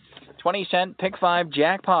Audley. 20-cent Pick 5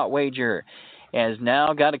 jackpot wager has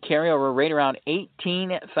now got a carryover right around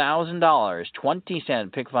 $18,000.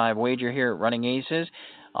 20-cent Pick 5 wager here at Running Aces,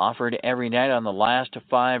 offered every night on the last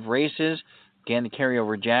 5 races. Again, the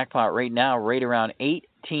carryover jackpot right now right around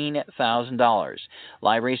 $18,000.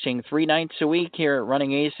 Live racing 3 nights a week here at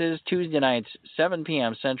Running Aces. Tuesday nights, 7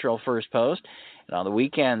 p.m. Central, first post. And on the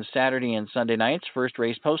weekends, Saturday and Sunday nights, first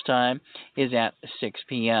race post time is at 6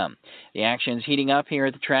 p.m. The action's heating up here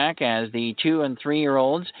at the track as the 2- and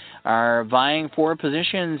 3-year-olds are vying for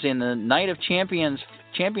positions in the Night of Champions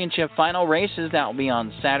Championship final races. That will be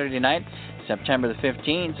on Saturday night, September the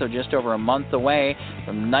 15th, so just over a month away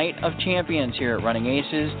from Night of Champions here at Running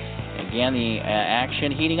Aces. And Again, the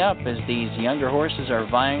action heating up as these younger horses are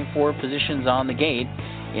vying for positions on the gate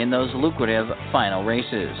in those lucrative final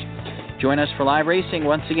races. Join us for live racing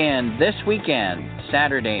once again this weekend,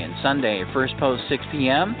 Saturday and Sunday, first post 6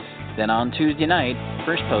 p.m., then on Tuesday night,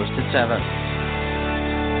 first post at 7.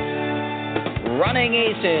 Running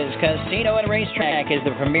Aces Casino and Racetrack is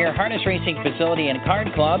the premier harness racing facility and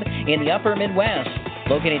card club in the upper Midwest.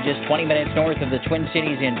 Located just 20 minutes north of the Twin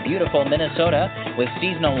Cities in beautiful Minnesota, with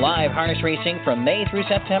seasonal live harness racing from May through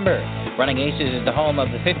September. Running Aces is the home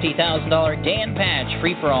of the $50,000 Dan Patch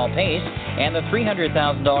Free-for-All Pace and the $300,000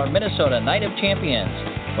 Minnesota Night of Champions.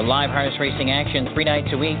 With live harness racing action 3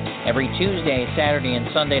 nights a week, every Tuesday, Saturday, and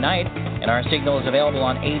Sunday night, and our signal is available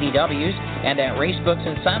on ADWs and at racebooks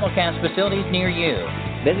and simulcast facilities near you.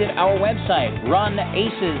 Visit our website,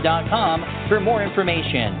 runaces.com, for more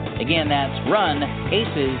information. Again, that's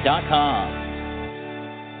runaces.com.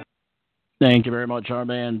 Thank you very much, our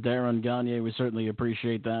man Darin Gagne. We certainly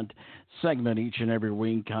appreciate that segment each and every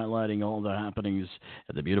week, highlighting all the happenings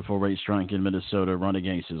at the beautiful racetrack in Minnesota, Running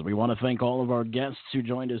Aces. We want to thank all of our guests who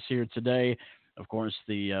joined us here today. Of course,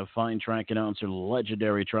 the fine track announcer,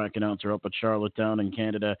 legendary track announcer up at Charlottetown in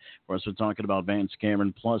Canada. Of course, we're talking about Vance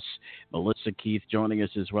Cameron, plus Melissa Keith joining us,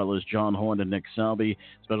 as well as John Horne and Nick Salvi.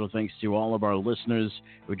 Special thanks to all of our listeners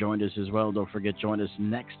who joined us as well. Don't forget, join us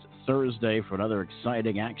next Thursday for another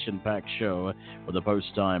exciting action-packed show with a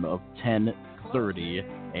post time of 10:30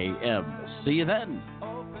 a.m. See you then.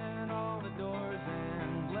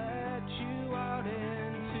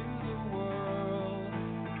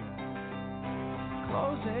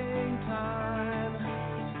 Closing time,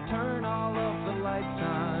 turn all of the lights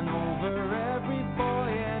on over every boy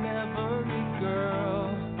and every girl.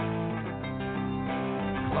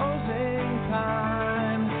 Closing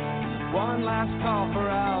time, one last call for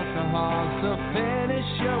alcohol, so finish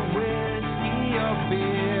your whiskey or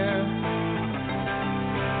beer.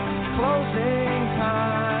 Closing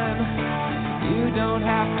time, you don't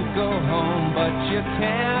have to go home, but you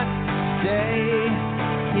can't stay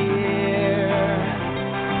here.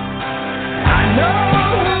 I know